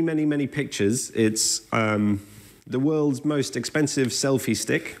took many, many, many pictures. It's the world's most expensive selfie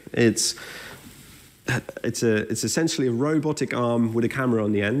stick. It's essentially a robotic arm with a camera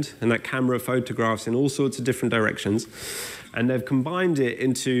on the end, and that camera photographs in all sorts of different directions. And they've combined it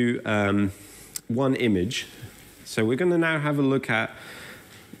into one image. So we're going to now have a look at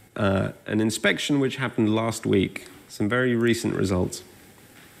an inspection which happened last week. Some very recent results.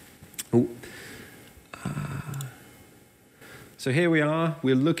 So here we are.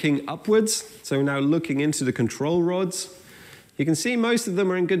 We're looking upwards. So we're now looking into the control rods. You can see most of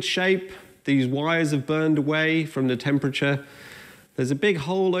them are in good shape. These wires have burned away from the temperature. There's a big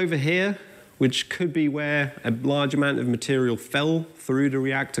hole over here, which could be where a large amount of material fell through the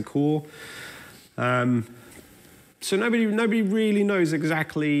reactor core. So nobody really knows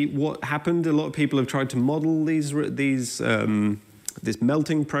exactly what happened. A lot of people have tried to model this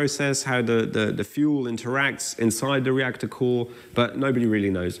melting process, how the fuel interacts inside the reactor core, but nobody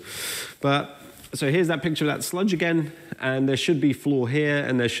really knows. So here's that picture of that sludge again, and there should be floor here,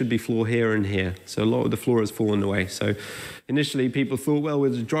 and there should be floor here and here. So a lot of the floor has fallen away. So initially people thought, well,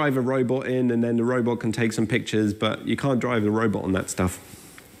 we'll just drive a robot in, and then the robot can take some pictures, but you can't drive a robot on that stuff.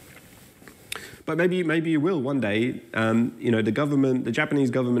 But maybe you will one day. You know, the Japanese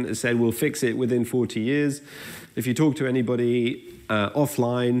government has said we'll fix it within 40 years. If you talk to anybody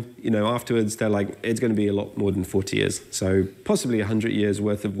offline, you know, afterwards, they're like, it's going to be a lot more than 40 years. So possibly 100 years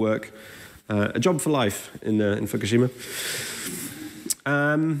worth of work. A job for life in Fukushima.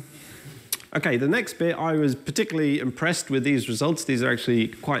 Okay, the next bit, I was particularly impressed with these results. These are actually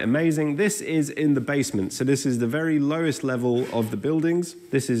quite amazing. This is in the basement. So this is the very lowest level of the buildings.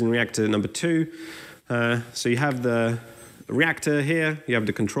 This is in reactor number 2. So you have the reactor here, you have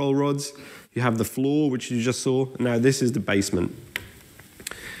the control rods, you have the floor, which you just saw. Now this is the basement.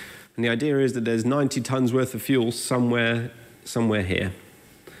 And the idea is that there's 90 tons worth of fuel somewhere here.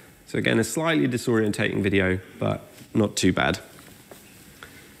 So again, a slightly disorientating video, but not too bad.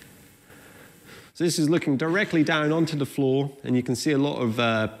 So this is looking directly down onto the floor, and you can see a lot of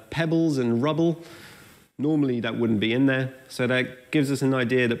pebbles and rubble. Normally that wouldn't be in there, so that gives us an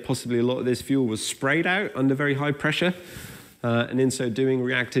idea that possibly a lot of this fuel was sprayed out under very high pressure, and in so doing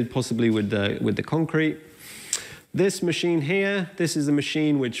reacted possibly with the concrete. This machine here, this is a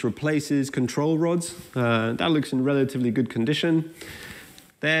machine which replaces control rods. That looks in relatively good condition.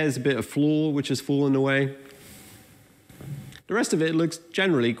 There's a bit of floor which has fallen away. The rest of it looks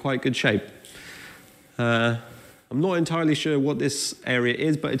generally quite good shape. I'm not entirely sure what this area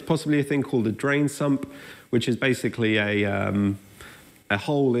is, but it's possibly a thing called a drain sump, which is basically a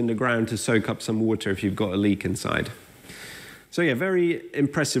hole in the ground to soak up some water if you've got a leak inside. So yeah, very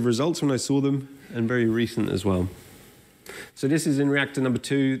impressive results when I saw them, and very recent as well. So this is in reactor number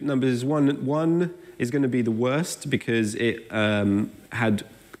 2. Numbers one is going to be the worst because it had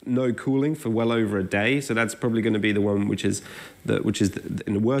no cooling for well over a day, so that's probably going to be the one which is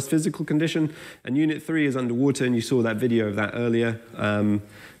in the worst physical condition. And unit 3 is underwater, and you saw that video of that earlier.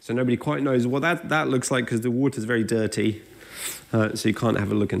 So nobody quite knows what that looks like because the water's very dirty, so you can't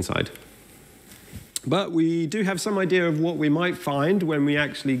have a look inside. But we do have some idea of what we might find when we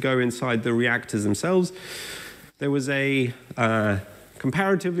actually go inside the reactors themselves. There was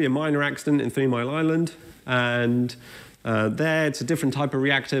comparatively a minor accident in 3 Mile Island, and there it's a different type of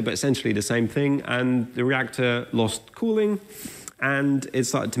reactor, but essentially the same thing, and the reactor lost cooling and it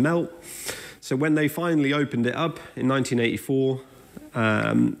started to melt. So when they finally opened it up in 1984,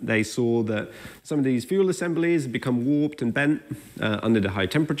 they saw that some of these fuel assemblies had become warped and bent under the high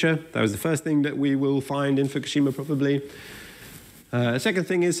temperature. That was the first thing that we will find in Fukushima probably. The second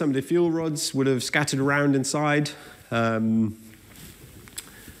thing is some of the fuel rods would have scattered around inside.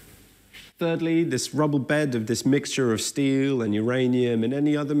 Thirdly, this rubble bed of this mixture of steel and uranium and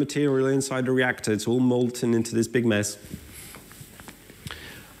any other material inside the reactor, it's all molten into this big mess.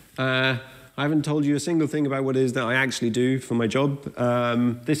 I haven't told you a single thing about what it is that I actually do for my job.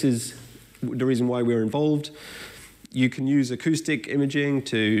 This is the reason why we're involved. You can use acoustic imaging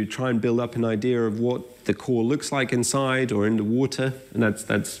to try and build up an idea of what the core looks like inside or in the water, and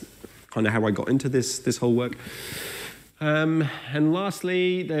that's kind of how I got into this whole work. And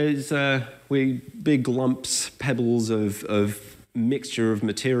lastly, there's big lumps, pebbles of mixture of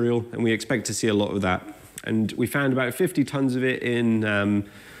material, and we expect to see a lot of that. And we found about 50 tons of it in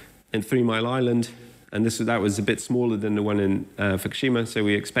 3 Mile Island, and that was a bit smaller than the one in Fukushima, so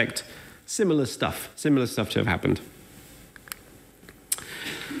we expect similar stuff to have happened.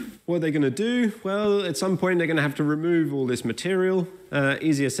 What are they going to do? Well, at some point they're going to have to remove all this material.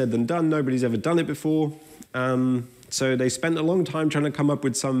 Easier said than done. Nobody's ever done it before. So they spent a long time trying to come up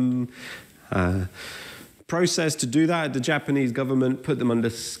with some process to do that. The Japanese government put them under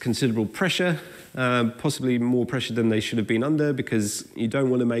considerable pressure, possibly more pressure than they should have been under, because you don't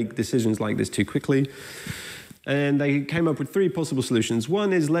want to make decisions like this too quickly. And they came up with 3 possible solutions.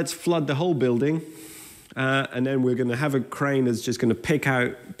 One is let's flood the whole building, and then we're going to have a crane that's just going to pick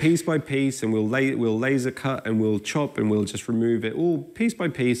out piece by piece, and we'll laser cut and we'll chop and we'll just remove it all piece by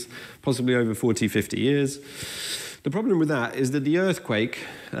piece, possibly over 40, 50 years. The problem with that is that the earthquake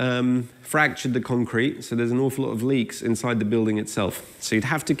fractured the concrete, so there's an awful lot of leaks inside the building itself. So you'd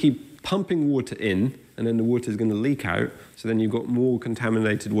have to keep pumping water in, and then the water is going to leak out, so then you've got more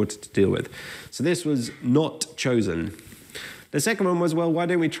contaminated water to deal with. So this was not chosen. The second one was, well, why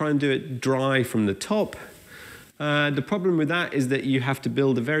don't we try and do it dry from the top? The problem with that is that you have to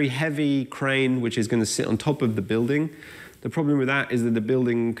build a very heavy crane which is going to sit on top of the building. The problem with that is that the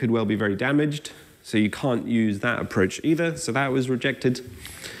building could well be very damaged, so you can't use that approach either, so that was rejected.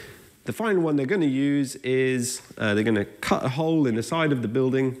 The final one they're going to use is they're going to cut a hole in the side of the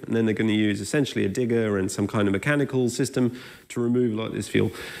building, and then they're going to use essentially a digger and some kind of mechanical system to remove a lot of this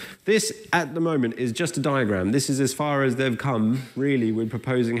fuel. This, at the moment, is just a diagram. This is as far as they've come, really, with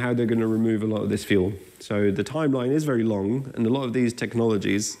proposing how they're going to remove a lot of this fuel. So the timeline is very long, and a lot of these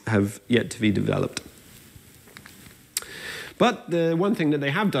technologies have yet to be developed. But the one thing that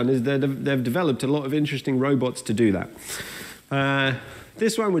they have done is that they've developed a lot of interesting robots to do that.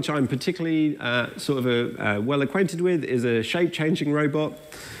 This one, which I'm particularly well acquainted with, is a shape-changing robot.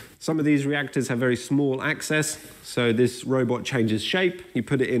 Some of these reactors have very small access, so this robot changes shape. You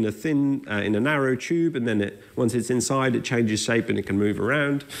put it in a narrow tube, and then once it's inside, it changes shape and it can move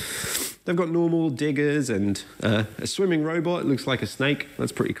around. They've got normal diggers and a swimming robot. It looks like a snake.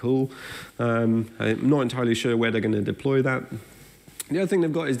 That's pretty cool. I'm not entirely sure where they're going to deploy that. The other thing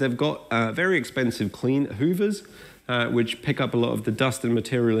they've got is they've got very expensive clean hoovers, which pick up a lot of the dust and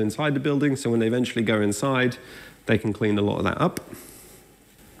material inside the building, so when they eventually go inside, they can clean a lot of that up.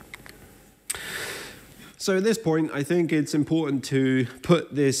 So at this point, I think it's important to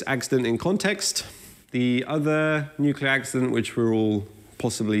put this accident in context. The other nuclear accident, which we're all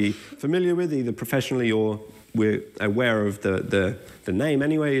possibly familiar with, either professionally or we're aware of the name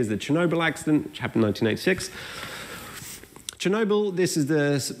anyway, is the Chernobyl accident, which happened in 1986. Chernobyl, this is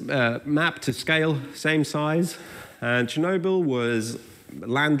the map to scale, same size. And Chernobyl was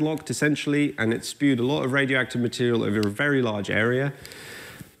landlocked essentially, and it spewed a lot of radioactive material over a very large area.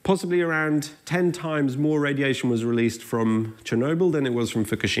 Possibly around 10 times more radiation was released from Chernobyl than it was from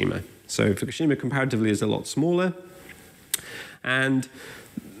Fukushima. So Fukushima comparatively is a lot smaller. And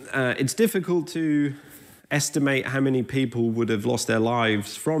it's difficult to estimate how many people would have lost their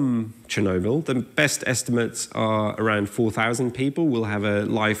lives from Chernobyl. The best estimates are around 4,000 people will have a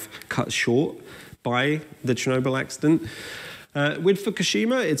life cut short by the Chernobyl accident. With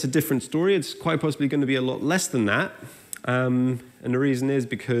Fukushima, it's a different story. It's quite possibly going to be a lot less than that. And the reason is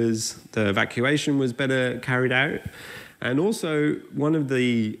because the evacuation was better carried out. And also, one of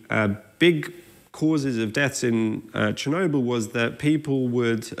the big causes of deaths in Chernobyl was that people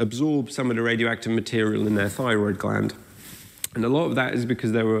would absorb some of the radioactive material in their thyroid gland. And a lot of that is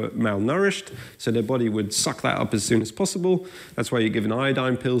because they were malnourished, so their body would suck that up as soon as possible. That's why you're given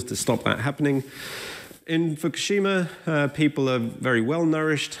iodine pills to stop that happening. In Fukushima, people are very well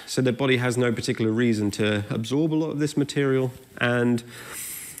nourished, so their body has no particular reason to absorb a lot of this material. And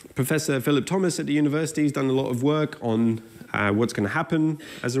Professor Philip Thomas at the university has done a lot of work on what's going to happen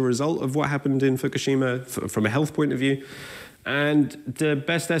as a result of what happened in Fukushima from a health point of view. And the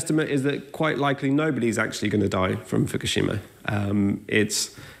best estimate is that quite likely nobody's actually going to die from Fukushima.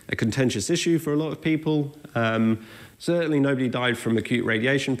 It's a contentious issue for a lot of people. Certainly nobody died from acute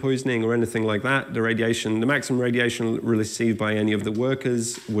radiation poisoning or anything like that. The maximum radiation received by any of the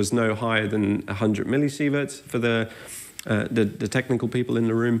workers was no higher than 100 millisieverts for the technical people in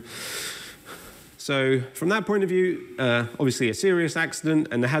the room. So from that point of view, obviously a serious accident,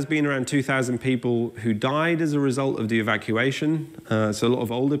 and there has been around 2,000 people who died as a result of the evacuation. So a lot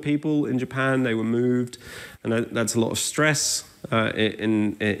of older people in Japan, they were moved, and that's a lot of stress. It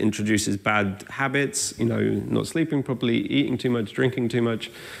introduces bad habits, not sleeping properly, eating too much, drinking too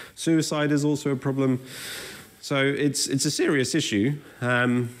much. Suicide is also a problem. So it's a serious issue,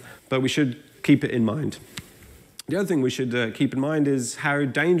 but we should keep it in mind. The other thing we should keep in mind is how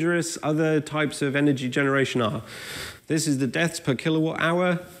dangerous other types of energy generation are. This is the deaths per kilowatt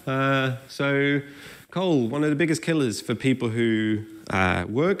hour. So coal, one of the biggest killers for people who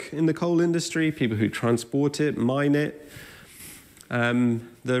work in the coal industry, people who transport it, mine it.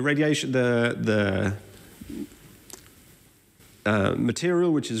 The radiation, the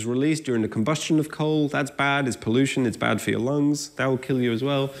material which is released during the combustion of coal, that's bad, it's pollution, it's bad for your lungs, that will kill you as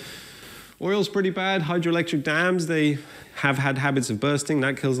well. Oil's pretty bad. Hydroelectric dams, they have had habits of bursting.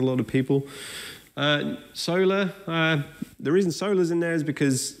 That kills a lot of people. Solar, the reason solar's in there is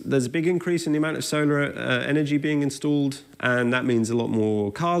because there's a big increase in the amount of solar energy being installed, and that means a lot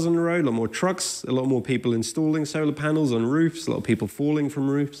more cars on the road, a lot more trucks, a lot more people installing solar panels on roofs, a lot of people falling from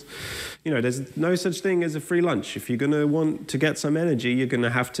roofs. There's no such thing as a free lunch. If you're going to want to get some energy, you're going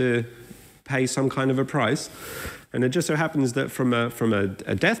to have to pay some kind of a price. And it just so happens that from a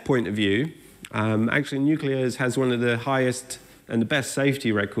death point of view, actually nuclear has one of the highest and the best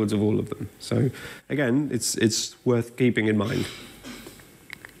safety records of all of them. So again, it's worth keeping in mind.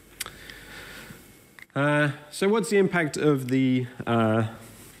 So what's the impact of the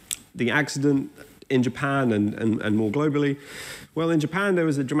accident in Japan and more globally? Well, in Japan, there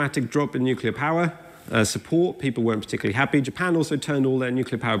was a dramatic drop in nuclear power support. People weren't particularly happy. Japan also turned all their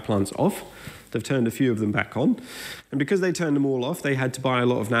nuclear power plants off. They've turned a few of them back on. And because they turned them all off, they had to buy a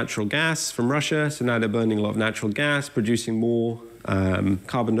lot of natural gas from Russia. So now they're burning a lot of natural gas, producing more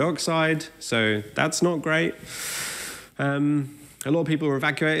carbon dioxide. So that's not great. A lot of people were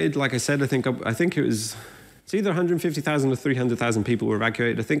evacuated. Like I said, I think it's either 150,000 or 300,000 people were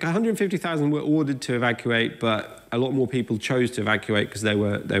evacuated. I think 150,000 were ordered to evacuate, but a lot more people chose to evacuate because they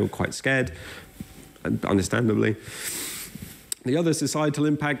were quite scared, understandably. The other societal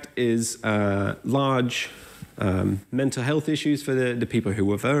impact is large mental health issues for the people who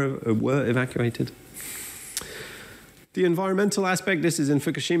were evacuated. The environmental aspect, this is in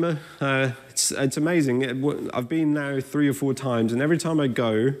Fukushima. It's amazing. I've been now 3 or 4 times, and every time I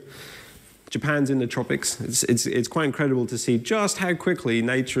go, Japan's in the tropics. It's quite incredible to see just how quickly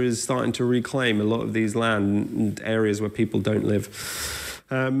nature is starting to reclaim a lot of these land areas where people don't live.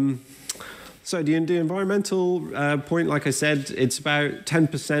 So the environmental point, like I said, it's about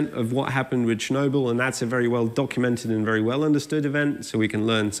 10% of what happened with Chernobyl, and that's a very well documented and very well understood event, so we can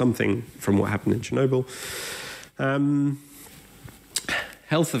learn something from what happened in Chernobyl.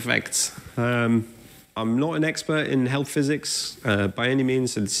 Health effects are I'm not an expert in health physics by any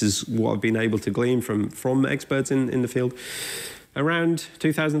means, so this is what I've been able to glean from experts in the field. Around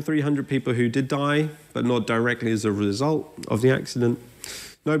 2,300 people who did die, but not directly as a result of the accident.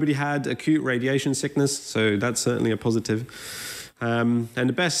 Nobody had acute radiation sickness, so that's certainly a positive. And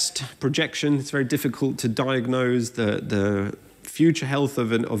the best projection, it's very difficult to diagnose the future health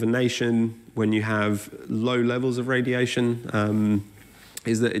of a nation when you have low levels of radiation,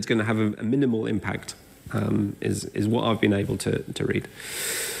 is that it's going to have a minimal impact, is what I've been able to read.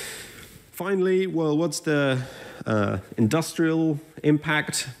 Finally, well, what's the industrial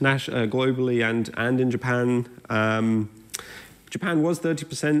impact globally and in Japan? Japan was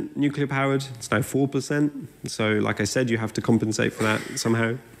 30% nuclear powered, it's now 4%. So like I said, you have to compensate for that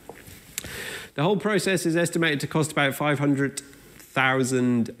somehow. The whole process is estimated to cost about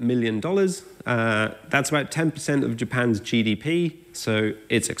 $500,000 million. That's about 10% of Japan's GDP, so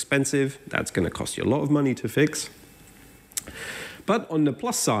it's expensive. That's going to cost you a lot of money to fix. But on the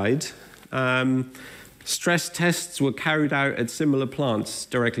plus side, stress tests were carried out at similar plants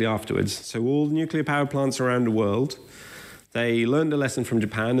directly afterwards. So all the nuclear power plants around the world, they learned a lesson from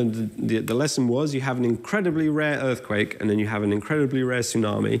Japan, and the lesson was you have an incredibly rare earthquake and then you have an incredibly rare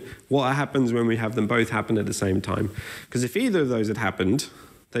tsunami. What happens when we have them both happen at the same time? Because if either of those had happened,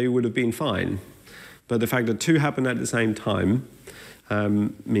 they would have been fine. But the fact that two happened at the same time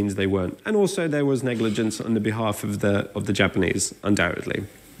means they weren't. And also there was negligence on the behalf of the Japanese, undoubtedly.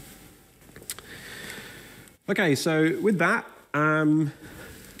 Okay, so with that,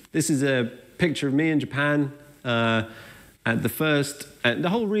 this is a picture of me in Japan. The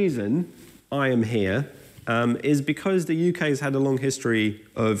whole reason I am here is because the UK has had a long history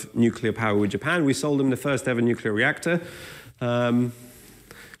of nuclear power with Japan. We sold them the first ever nuclear reactor, and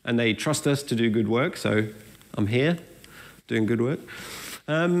they trust us to do good work, so I'm here doing good work.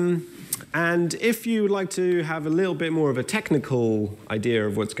 And if you would like to have a little bit more of a technical idea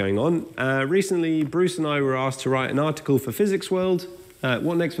of what's going on, recently Bruce and I were asked to write an article for Physics World,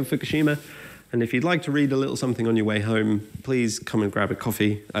 What Next for Fukushima? And if you'd like to read a little something on your way home, please come and grab a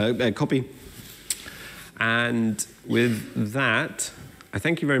copy. And with that, I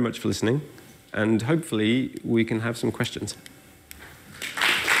thank you very much for listening, and hopefully we can have some questions.